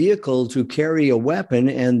a vehicle to carry a weapon,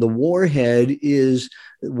 and the warhead is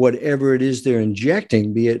whatever it is they're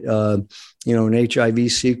injecting, be it an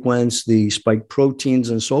HIV sequence, the spike proteins,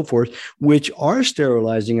 and so forth, which are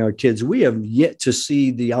sterilizing our kids. We have yet to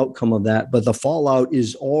see the outcome of that, but the fallout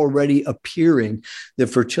is already appearing. The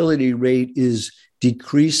fertility rate is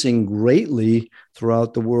decreasing greatly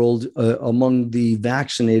throughout the world among the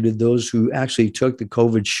vaccinated, those who actually took the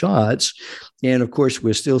COVID shots. And of course,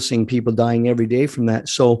 we're still seeing people dying every day from that.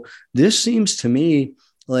 So this seems to me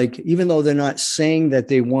like, even though they're not saying that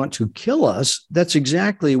they want to kill us, that's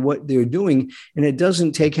exactly what they're doing. And it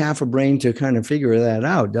doesn't take half a brain to kind of figure that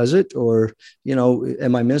out, does it? Or,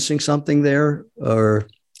 am I missing something there? Or,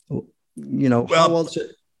 well, how else?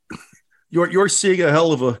 You're seeing a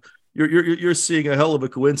hell of a You're seeing a hell of a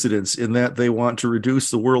coincidence in that they want to reduce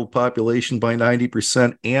the world population by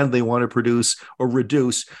 90%, and they want to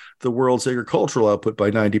reduce the world's agricultural output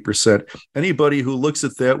by 90%. Anybody who looks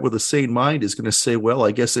at that with a sane mind is going to say, well,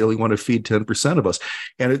 I guess they only want to feed 10% of us.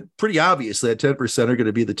 And it's pretty obvious that 10% are going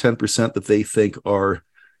to be the 10% that they think are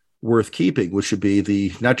worth keeping, which should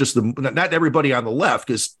be not everybody on the left,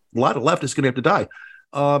 because a lot of leftists going to have to die.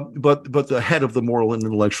 But the head of the moral and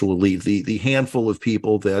intellectual elite, the handful of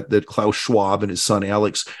people that Klaus Schwab and his son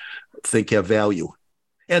Alex think have value.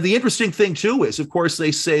 And the interesting thing, too, is, of course,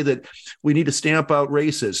 they say that we need to stamp out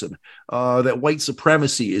racism, that white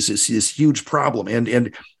supremacy is this huge problem.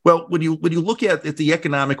 And well, when you look at the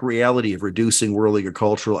economic reality of reducing world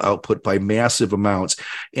agricultural output by massive amounts,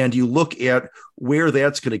 and you look at where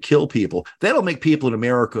that's going to kill people, that'll make people in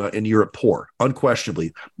America and Europe poor,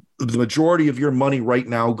 unquestionably. The majority of your money right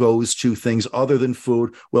now goes to things other than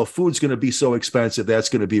food. Well, food's going to be so expensive, that's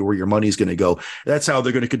going to be where your money's going to go. That's how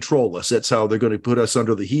they're going to control us. That's how they're going to put us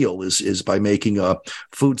under the heel, is by making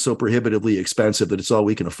food so prohibitively expensive that it's all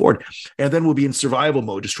we can afford. And then we'll be in survival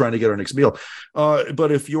mode, just trying to get our next meal.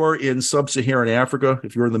 But if you're in sub-Saharan Africa,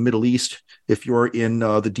 if you're in the Middle East, if you're in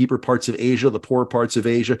the deeper parts of Asia, the poorer parts of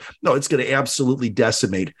Asia, no, it's going to absolutely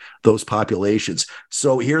decimate those populations.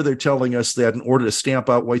 So here they're telling us that in order to stamp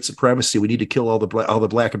out white supremacy, we need to kill all the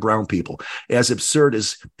black and brown people. As absurd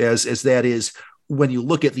as that is, when you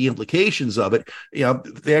look at the implications of it,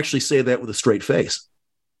 they actually say that with a straight face.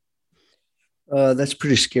 That's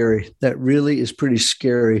pretty scary. That really is pretty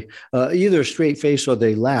scary. Either a straight face or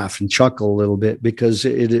they laugh and chuckle a little bit, because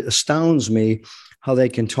it astounds me how they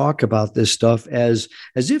can talk about this stuff as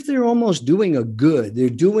if they're almost doing a good. They're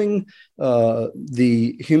doing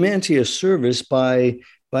the humanity a service by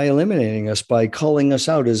eliminating us, by calling us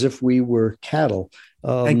out as if we were cattle.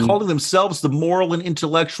 And calling themselves the moral and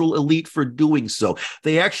intellectual elite for doing so.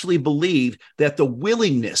 They actually believe that the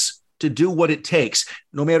willingness to do what it takes,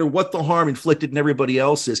 no matter what the harm inflicted in everybody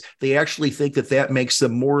else is, they actually think that makes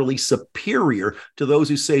them morally superior to those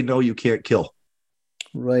who say, no, you can't kill.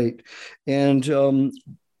 Right. And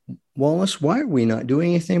Wallace, why are we not doing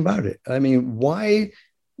anything about it? I mean, why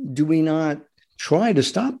do we not try to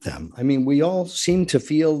stop them? I mean, we all seem to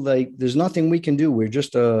feel like there's nothing we can do. We're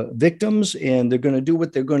just victims, and they're going to do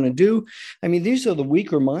what they're going to do. I mean, these are the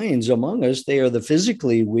weaker minds among us. They are the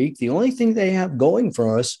physically weak. The only thing they have going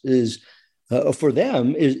for us is for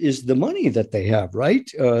them is the money that they have,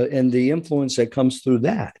 right? And the influence that comes through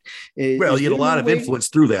that. Well, you get a lot of influence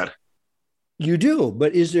through that. You do,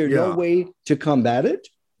 but is there no way to combat it?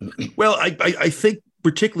 Well, I think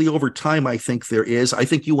particularly over time, I think there is. I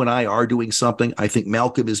think you and I are doing something. I think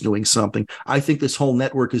Malcolm is doing something. I think this whole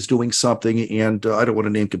network is doing something. And I don't want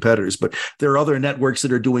to name competitors, but there are other networks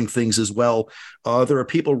that are doing things as well. There are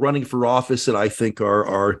people running for office that I think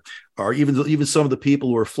are even some of the people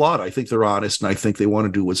who are flawed. I think they're honest, and I think they want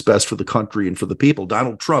to do what's best for the country and for the people.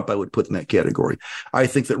 Donald Trump, I would put in that category. I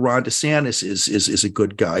think that Ron DeSantis is a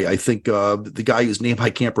good guy. I think the guy whose name I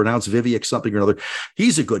can't pronounce, Vivek something or another,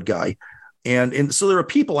 he's a good guy. And so there are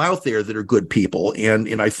people out there that are good people, and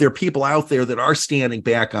there are people out there that are standing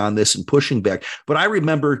back on this and pushing back. But I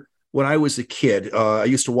remember when I was a kid, I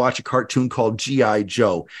used to watch a cartoon called G.I.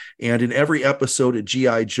 Joe. And in every episode of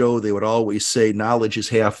G.I. Joe, they would always say, knowledge is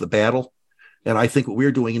half the battle. And I think what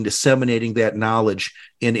we're doing in disseminating that knowledge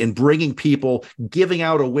in bringing people, giving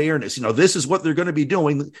out awareness, this is what they're going to be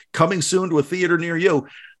doing, coming soon to a theater near you.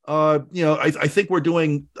 I think we're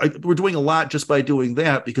doing a lot just by doing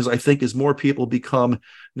that, because I think as more people become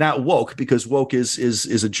not woke, because woke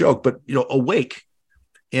is a joke, but awake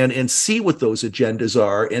and see what those agendas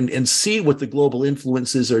are and see what the global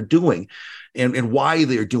influences are doing and why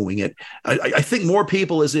they're doing it. I think more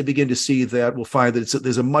people, as they begin to see that, will find that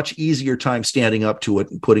there's a much easier time standing up to it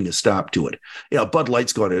and putting a stop to it. Bud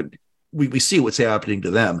Light's going to. We see what's happening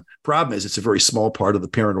to them. Problem is, it's a very small part of the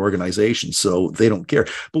parent organization, so they don't care.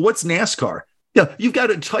 But what's NASCAR? You've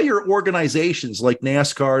got entire organizations like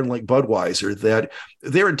NASCAR and like Budweiser that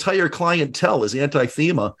their entire clientele is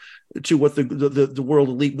anti-thema to what the world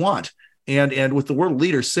elite want. And what the world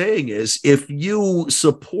elite are saying is, if you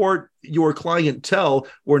support your clientele,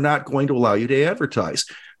 we're not going to allow you to advertise.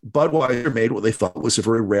 Budweiser made what they thought was a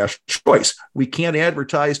very rash choice. We can't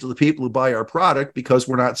advertise to the people who buy our product because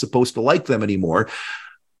we're not supposed to like them anymore.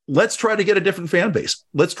 Let's try to get a different fan base.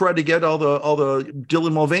 Let's try to get all the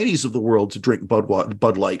Dylan Mulvaney's of the world to drink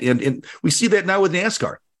Bud Light. And we see that now with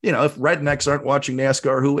NASCAR. If rednecks aren't watching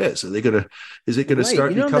NASCAR, who is? Is it going to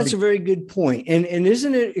start becoming? That's a very good point. And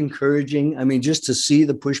isn't it encouraging? I mean, just to see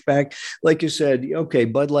the pushback, like you said, okay,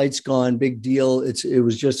 Bud Light's gone, big deal. It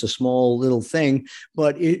was just a small little thing,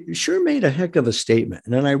 but it sure made a heck of a statement.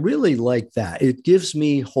 And I really like that. It gives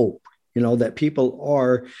me hope, that people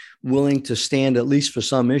are willing to stand at least for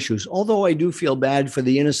some issues. Although I do feel bad for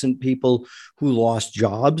the innocent people who lost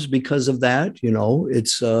jobs because of that.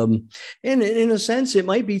 It's and in a sense, it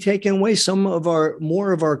might be taking away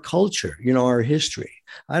more of our culture, our history.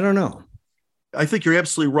 I don't know. I think you're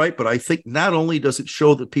absolutely right, but I think not only does it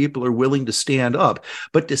show that people are willing to stand up,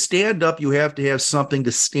 but to stand up, you have to have something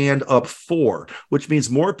to stand up for, which means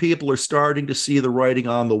more people are starting to see the writing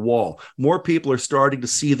on the wall. More people are starting to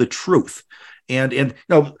see the truth. And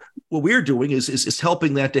what we're doing is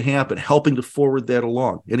helping that to happen, helping to forward that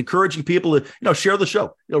along and encouraging people to, share the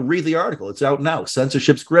show, read the article. It's out now.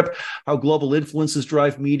 Censorship's Grip, How Global Influences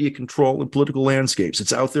Drive Media Control and Political Landscapes.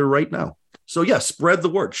 It's out there right now. So spread the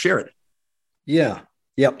word, share it. Yeah.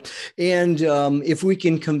 Yep. And if we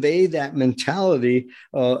can convey that mentality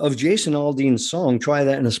of Jason Aldean's song, Try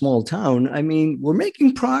That in a Small Town, I mean, we're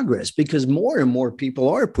making progress because more and more people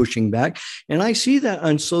are pushing back. And I see that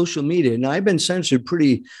on social media. And I've been censored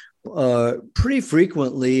pretty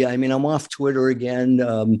frequently. I mean, I'm off Twitter again.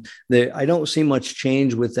 I don't see much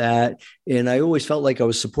change with that. And I always felt like I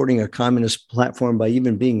was supporting a communist platform by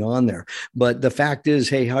even being on there. But the fact is,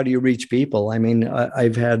 hey, how do you reach people? I mean,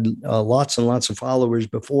 I've had lots and lots of followers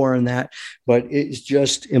before and that, but it's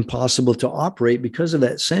just impossible to operate because of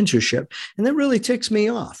that censorship. And that really ticks me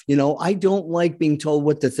off. I don't like being told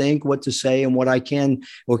what to think, what to say, and what I can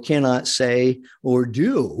or cannot say or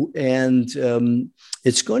do. And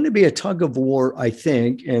it's going to be a tug of war, I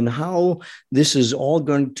think, and how this is all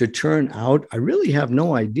going to turn out, I really have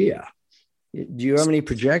no idea. Do you have any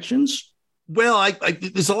projections? Well,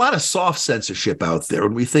 there's a lot of soft censorship out there.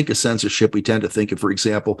 When we think of censorship, we tend to think of, for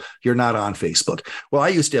example, you're not on Facebook. Well, I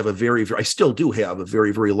used to have I still do have a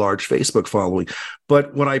very, very large Facebook following.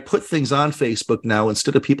 But when I put things on Facebook now,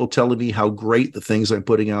 instead of people telling me how great the things I'm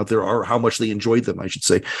putting out there are, how much they enjoyed them, I should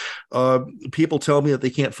say, people tell me that they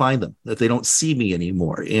can't find them, that they don't see me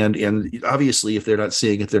anymore. And obviously, if they're not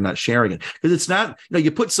seeing it, they're not sharing it. Because it's not,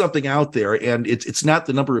 you put something out there and it's not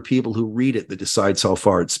the number of people who read it that decides how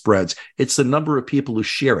far it spreads. It's the number of people who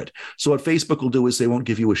share it. So what Facebook will do is they won't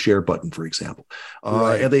give you a share button, for example.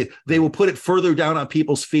 Right. And they will put it further down on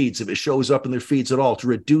people's feeds if it shows up in their feeds at all to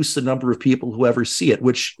reduce the number of people who ever see it,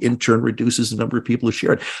 which in turn reduces the number of people who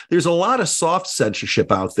share it. There's a lot of soft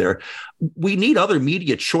censorship out there. We need other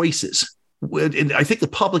media choices. And I think the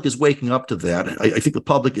public is waking up to that. I think the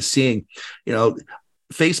public is seeing,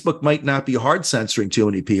 Facebook might not be hard censoring too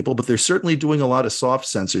many people, but they're certainly doing a lot of soft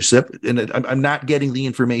censorship, and I'm not getting the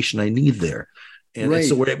information I need there. And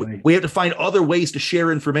so we have to find other ways to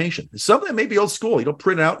share information. Some of that may be old school. You don't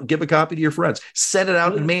print it out and give a copy to your friends. Send it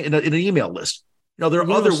out in an email list. There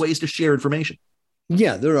are other ways to share information.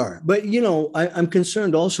 Yeah, there are. But, I'm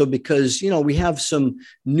concerned also because, we have some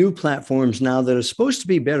new platforms now that are supposed to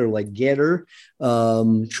be better, like Getter,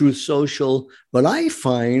 Truth Social. But I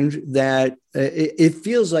find that it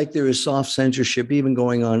feels like there is soft censorship even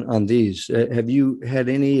going on these. Have you had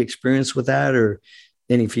any experience with that or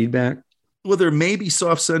any feedback? Well, there may be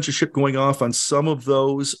soft censorship going off on some of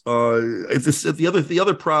those. The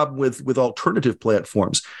other problem with alternative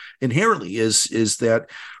platforms inherently is that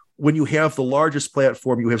when you have the largest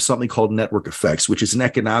platform, you have something called network effects, which is an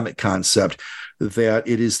economic concept that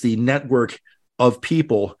it is the network of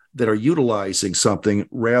people that are utilizing something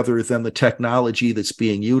rather than the technology that's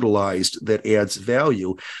being utilized that adds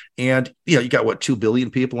value. And you got 2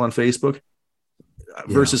 billion people on Facebook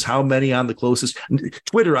versus how many on the closest.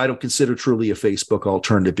 Twitter, I don't consider truly a Facebook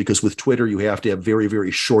alternative, because with Twitter, you have to have very,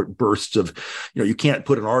 very short bursts of, you can't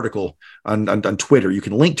put an article on Twitter. You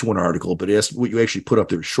can link to an article, but what you actually put up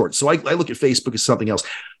there is short. So I look at Facebook as something else.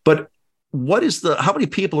 But how many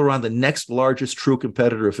people are on the next largest true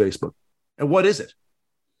competitor of Facebook? And what is it?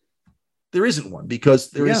 There isn't one,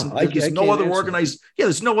 because there's no other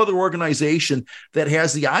organization that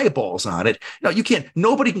has the eyeballs on it.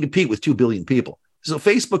 Nobody can compete with 2 billion people. So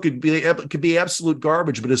Facebook could be absolute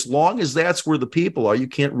garbage, but as long as that's where the people are, you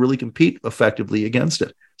can't really compete effectively against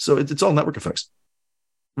it. So it's all network effects.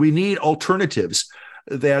 We need alternatives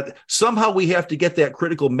that somehow we have to get that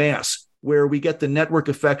critical mass where we get the network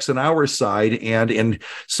effects on our side, and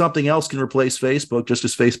something else can replace Facebook, just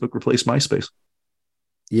as Facebook replaced MySpace.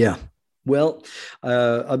 Yeah. Well,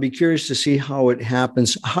 I'll be curious to see how it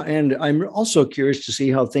happens. And I'm also curious to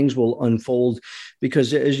see how things will unfold,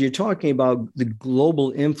 because as you're talking about the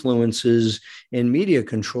global influences in media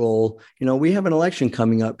control, we have an election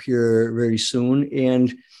coming up here very soon.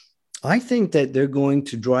 And I think that they're going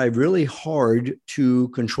to drive really hard to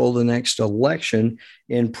control the next election.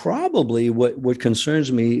 And probably what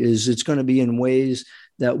concerns me is it's going to be in ways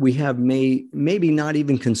that we have maybe not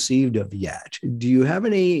even conceived of yet. Do you have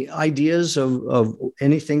any ideas of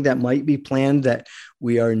anything that might be planned that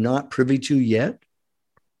we are not privy to yet?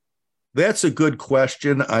 That's a good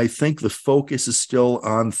question. I think the focus is still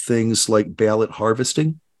on things like ballot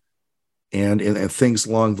harvesting and things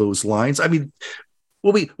along those lines. I mean,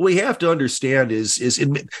 what we have to understand is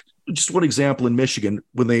just one example in Michigan,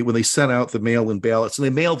 when they sent out the mail-in ballots, and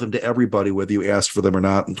they mailed them to everybody, whether you asked for them or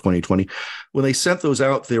not in 2020, when they sent those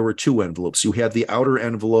out, there were 2 envelopes. You had the outer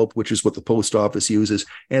envelope, which is what the post office uses,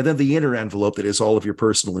 and then the inner envelope that is all of your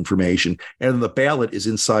personal information. And the ballot is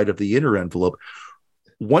inside of the inner envelope.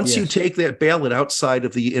 Once you take that ballot outside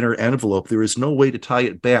of the inner envelope, there is no way to tie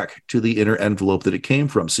it back to the inner envelope that it came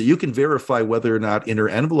from. So you can verify whether or not inner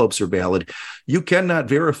envelopes are valid. You cannot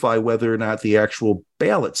verify whether or not the actual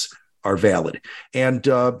ballots are valid. And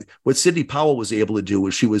what Sidney Powell was able to do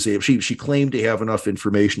was she claimed to have enough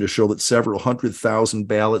information to show that several 100,000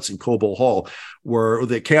 ballots in Cobo Hall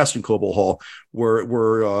that cast in Cobo Hall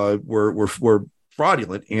were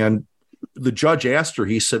fraudulent. And the judge asked her,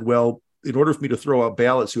 he said, well, in order for me to throw out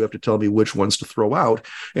ballots, you have to tell me which ones to throw out.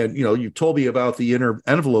 And, you told me about the inner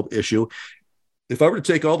envelope issue. If I were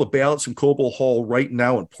to take all the ballots from Cobo Hall right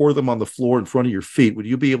now and pour them on the floor in front of your feet, would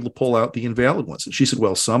you be able to pull out the invalid ones? And she said,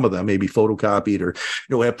 well, some of them may be photocopied or,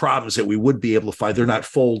 have problems that we would be able to find. They're not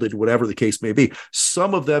folded, whatever the case may be.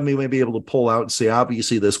 Some of them we may be able to pull out and say,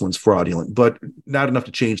 obviously, this one's fraudulent, but not enough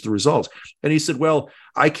to change the results. And he said, well,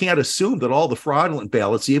 I can't assume that all the fraudulent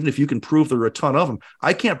ballots, even if you can prove there are a ton of them,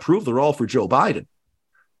 I can't prove they're all for Joe Biden.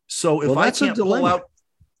 So if I can't pull out,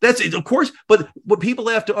 that's it, of course. But what people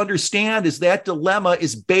have to understand is that dilemma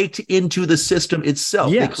is baked into the system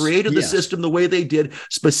itself. Yes, they created the system the way they did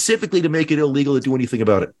specifically to make it illegal to do anything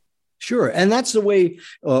about it. Sure. And that's the way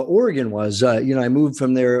Oregon was. I moved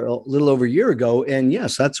from there a little over a year ago. And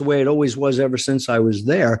yes, that's the way it always was ever since I was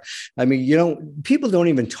there. I mean, people don't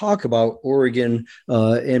even talk about Oregon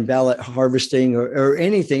and ballot harvesting or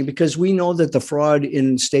anything, because we know that the fraud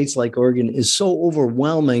in states like Oregon is so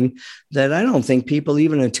overwhelming that I don't think people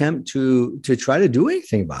even attempt to try to do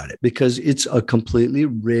anything about it, because it's a completely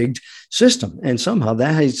rigged system. And somehow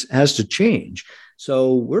that has to change.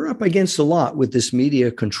 So we're up against a lot with this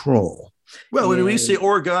media control. Well, when we say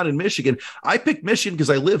Oregon and Michigan, I picked Michigan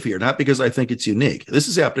because I live here, not because I think it's unique. This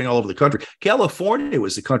is happening all over the country. California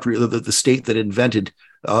was the state that invented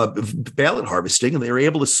ballot harvesting, and they were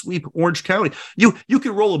able to sweep Orange County. You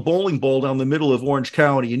could roll a bowling ball down the middle of Orange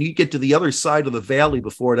County, and you get to the other side of the valley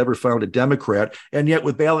before it ever found a Democrat. And yet,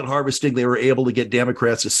 with ballot harvesting, they were able to get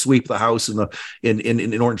Democrats to sweep the House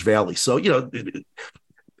in Orange Valley. So,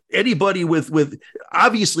 anybody with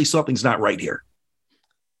obviously something's not right here.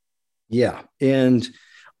 Yeah, and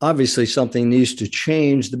obviously something needs to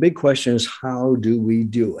change. The big question is, how do we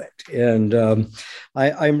do it? And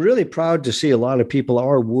I'm really proud to see a lot of people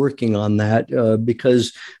are working on that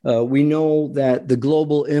because we know that the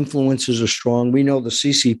global influences are strong. We know the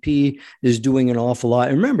CCP is doing an awful lot.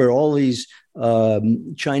 And remember, all these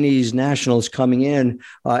Chinese nationals coming in,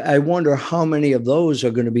 I wonder how many of those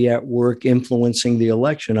are going to be at work influencing the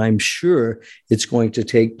election. I'm sure it's going to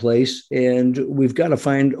take place, and we've got to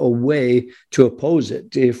find a way to oppose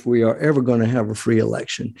it if we are ever going to have a free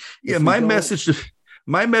election. Yeah, my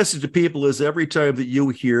message to people is, every time that you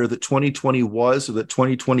hear that 2020 was or that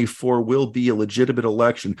 2024 will be a legitimate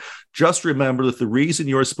election, just remember that the reason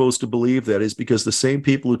you're supposed to believe that is because the same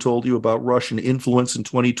people who told you about Russian influence in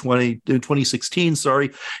 2016,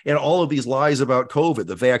 and all of these lies about COVID,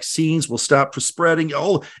 the vaccines will stop spreading,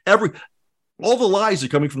 all the lies are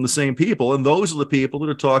coming from the same people, and those are the people that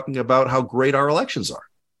are talking about how great our elections are.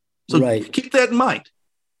 So keep that in mind.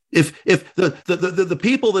 If the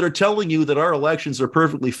people that are telling you that our elections are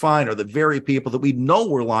perfectly fine are the very people that we know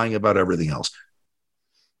we're lying about everything else.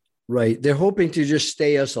 Right. They're hoping to just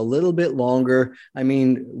stay us a little bit longer. I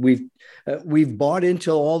mean, we've bought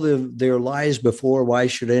into all their lies before. Why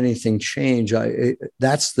should anything change?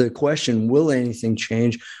 That's the question. Will anything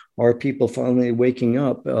change? Are people finally waking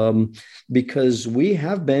up? Because we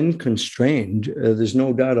have been constrained. There's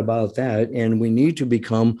no doubt about that. And we need to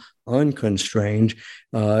become unconstrained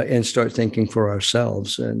and start thinking for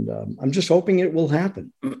ourselves. And I'm just hoping it will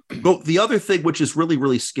happen. Well, the other thing which is really,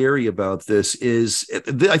 really scary about this is,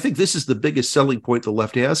 I think this is the biggest selling point the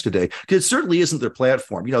left has today, because it certainly isn't their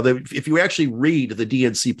platform. If you actually read the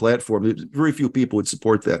DNC platform, very few people would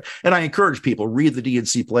support that. And I encourage people, read the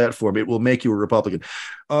DNC platform. It will make you a Republican.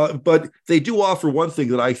 But they do offer one thing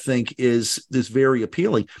that I think is very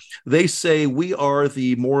appealing. They say we are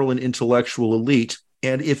the moral and intellectual elite.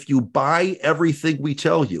 And if you buy everything we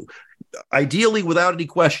tell you, ideally without any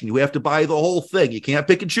question, you have to buy the whole thing. You can't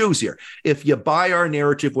pick and choose here. If you buy our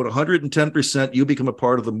narrative with 110%, you become a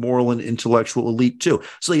part of the moral and intellectual elite too.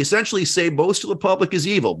 So they essentially say most of the public is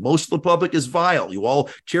evil. Most of the public is vile. You all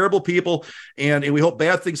terrible people, and we hope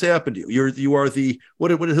bad things happen to you. You are the, what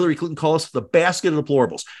did Hillary Clinton call us? The basket of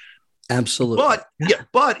deplorables. Absolutely.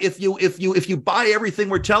 But if you buy everything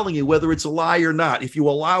we're telling you, whether it's a lie or not, if you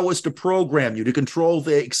allow us to program you, to control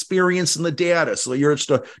the experience and the data, so you're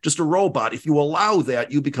just a robot, if you allow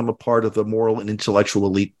that, you become a part of the moral and intellectual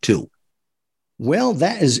elite too. Well,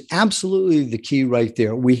 that is absolutely the key right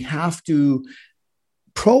there. We have to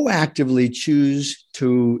proactively choose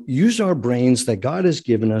to use our brains that God has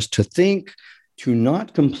given us to think, to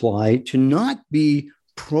not comply, to not be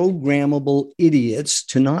programmable idiots,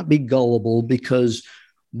 to not be gullible, because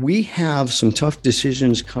we have some tough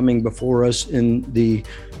decisions coming before us in the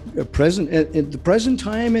present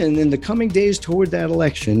time and in the coming days toward that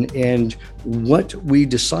election. And what we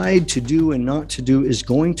decide to do and not to do is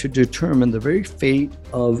going to determine the very fate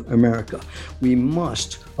of America. We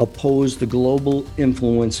must oppose the global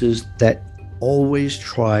influences that always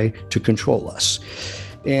try to control us.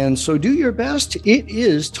 And so do your best. It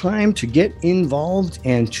is time to get involved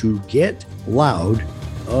and to get loud,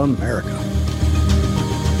 America.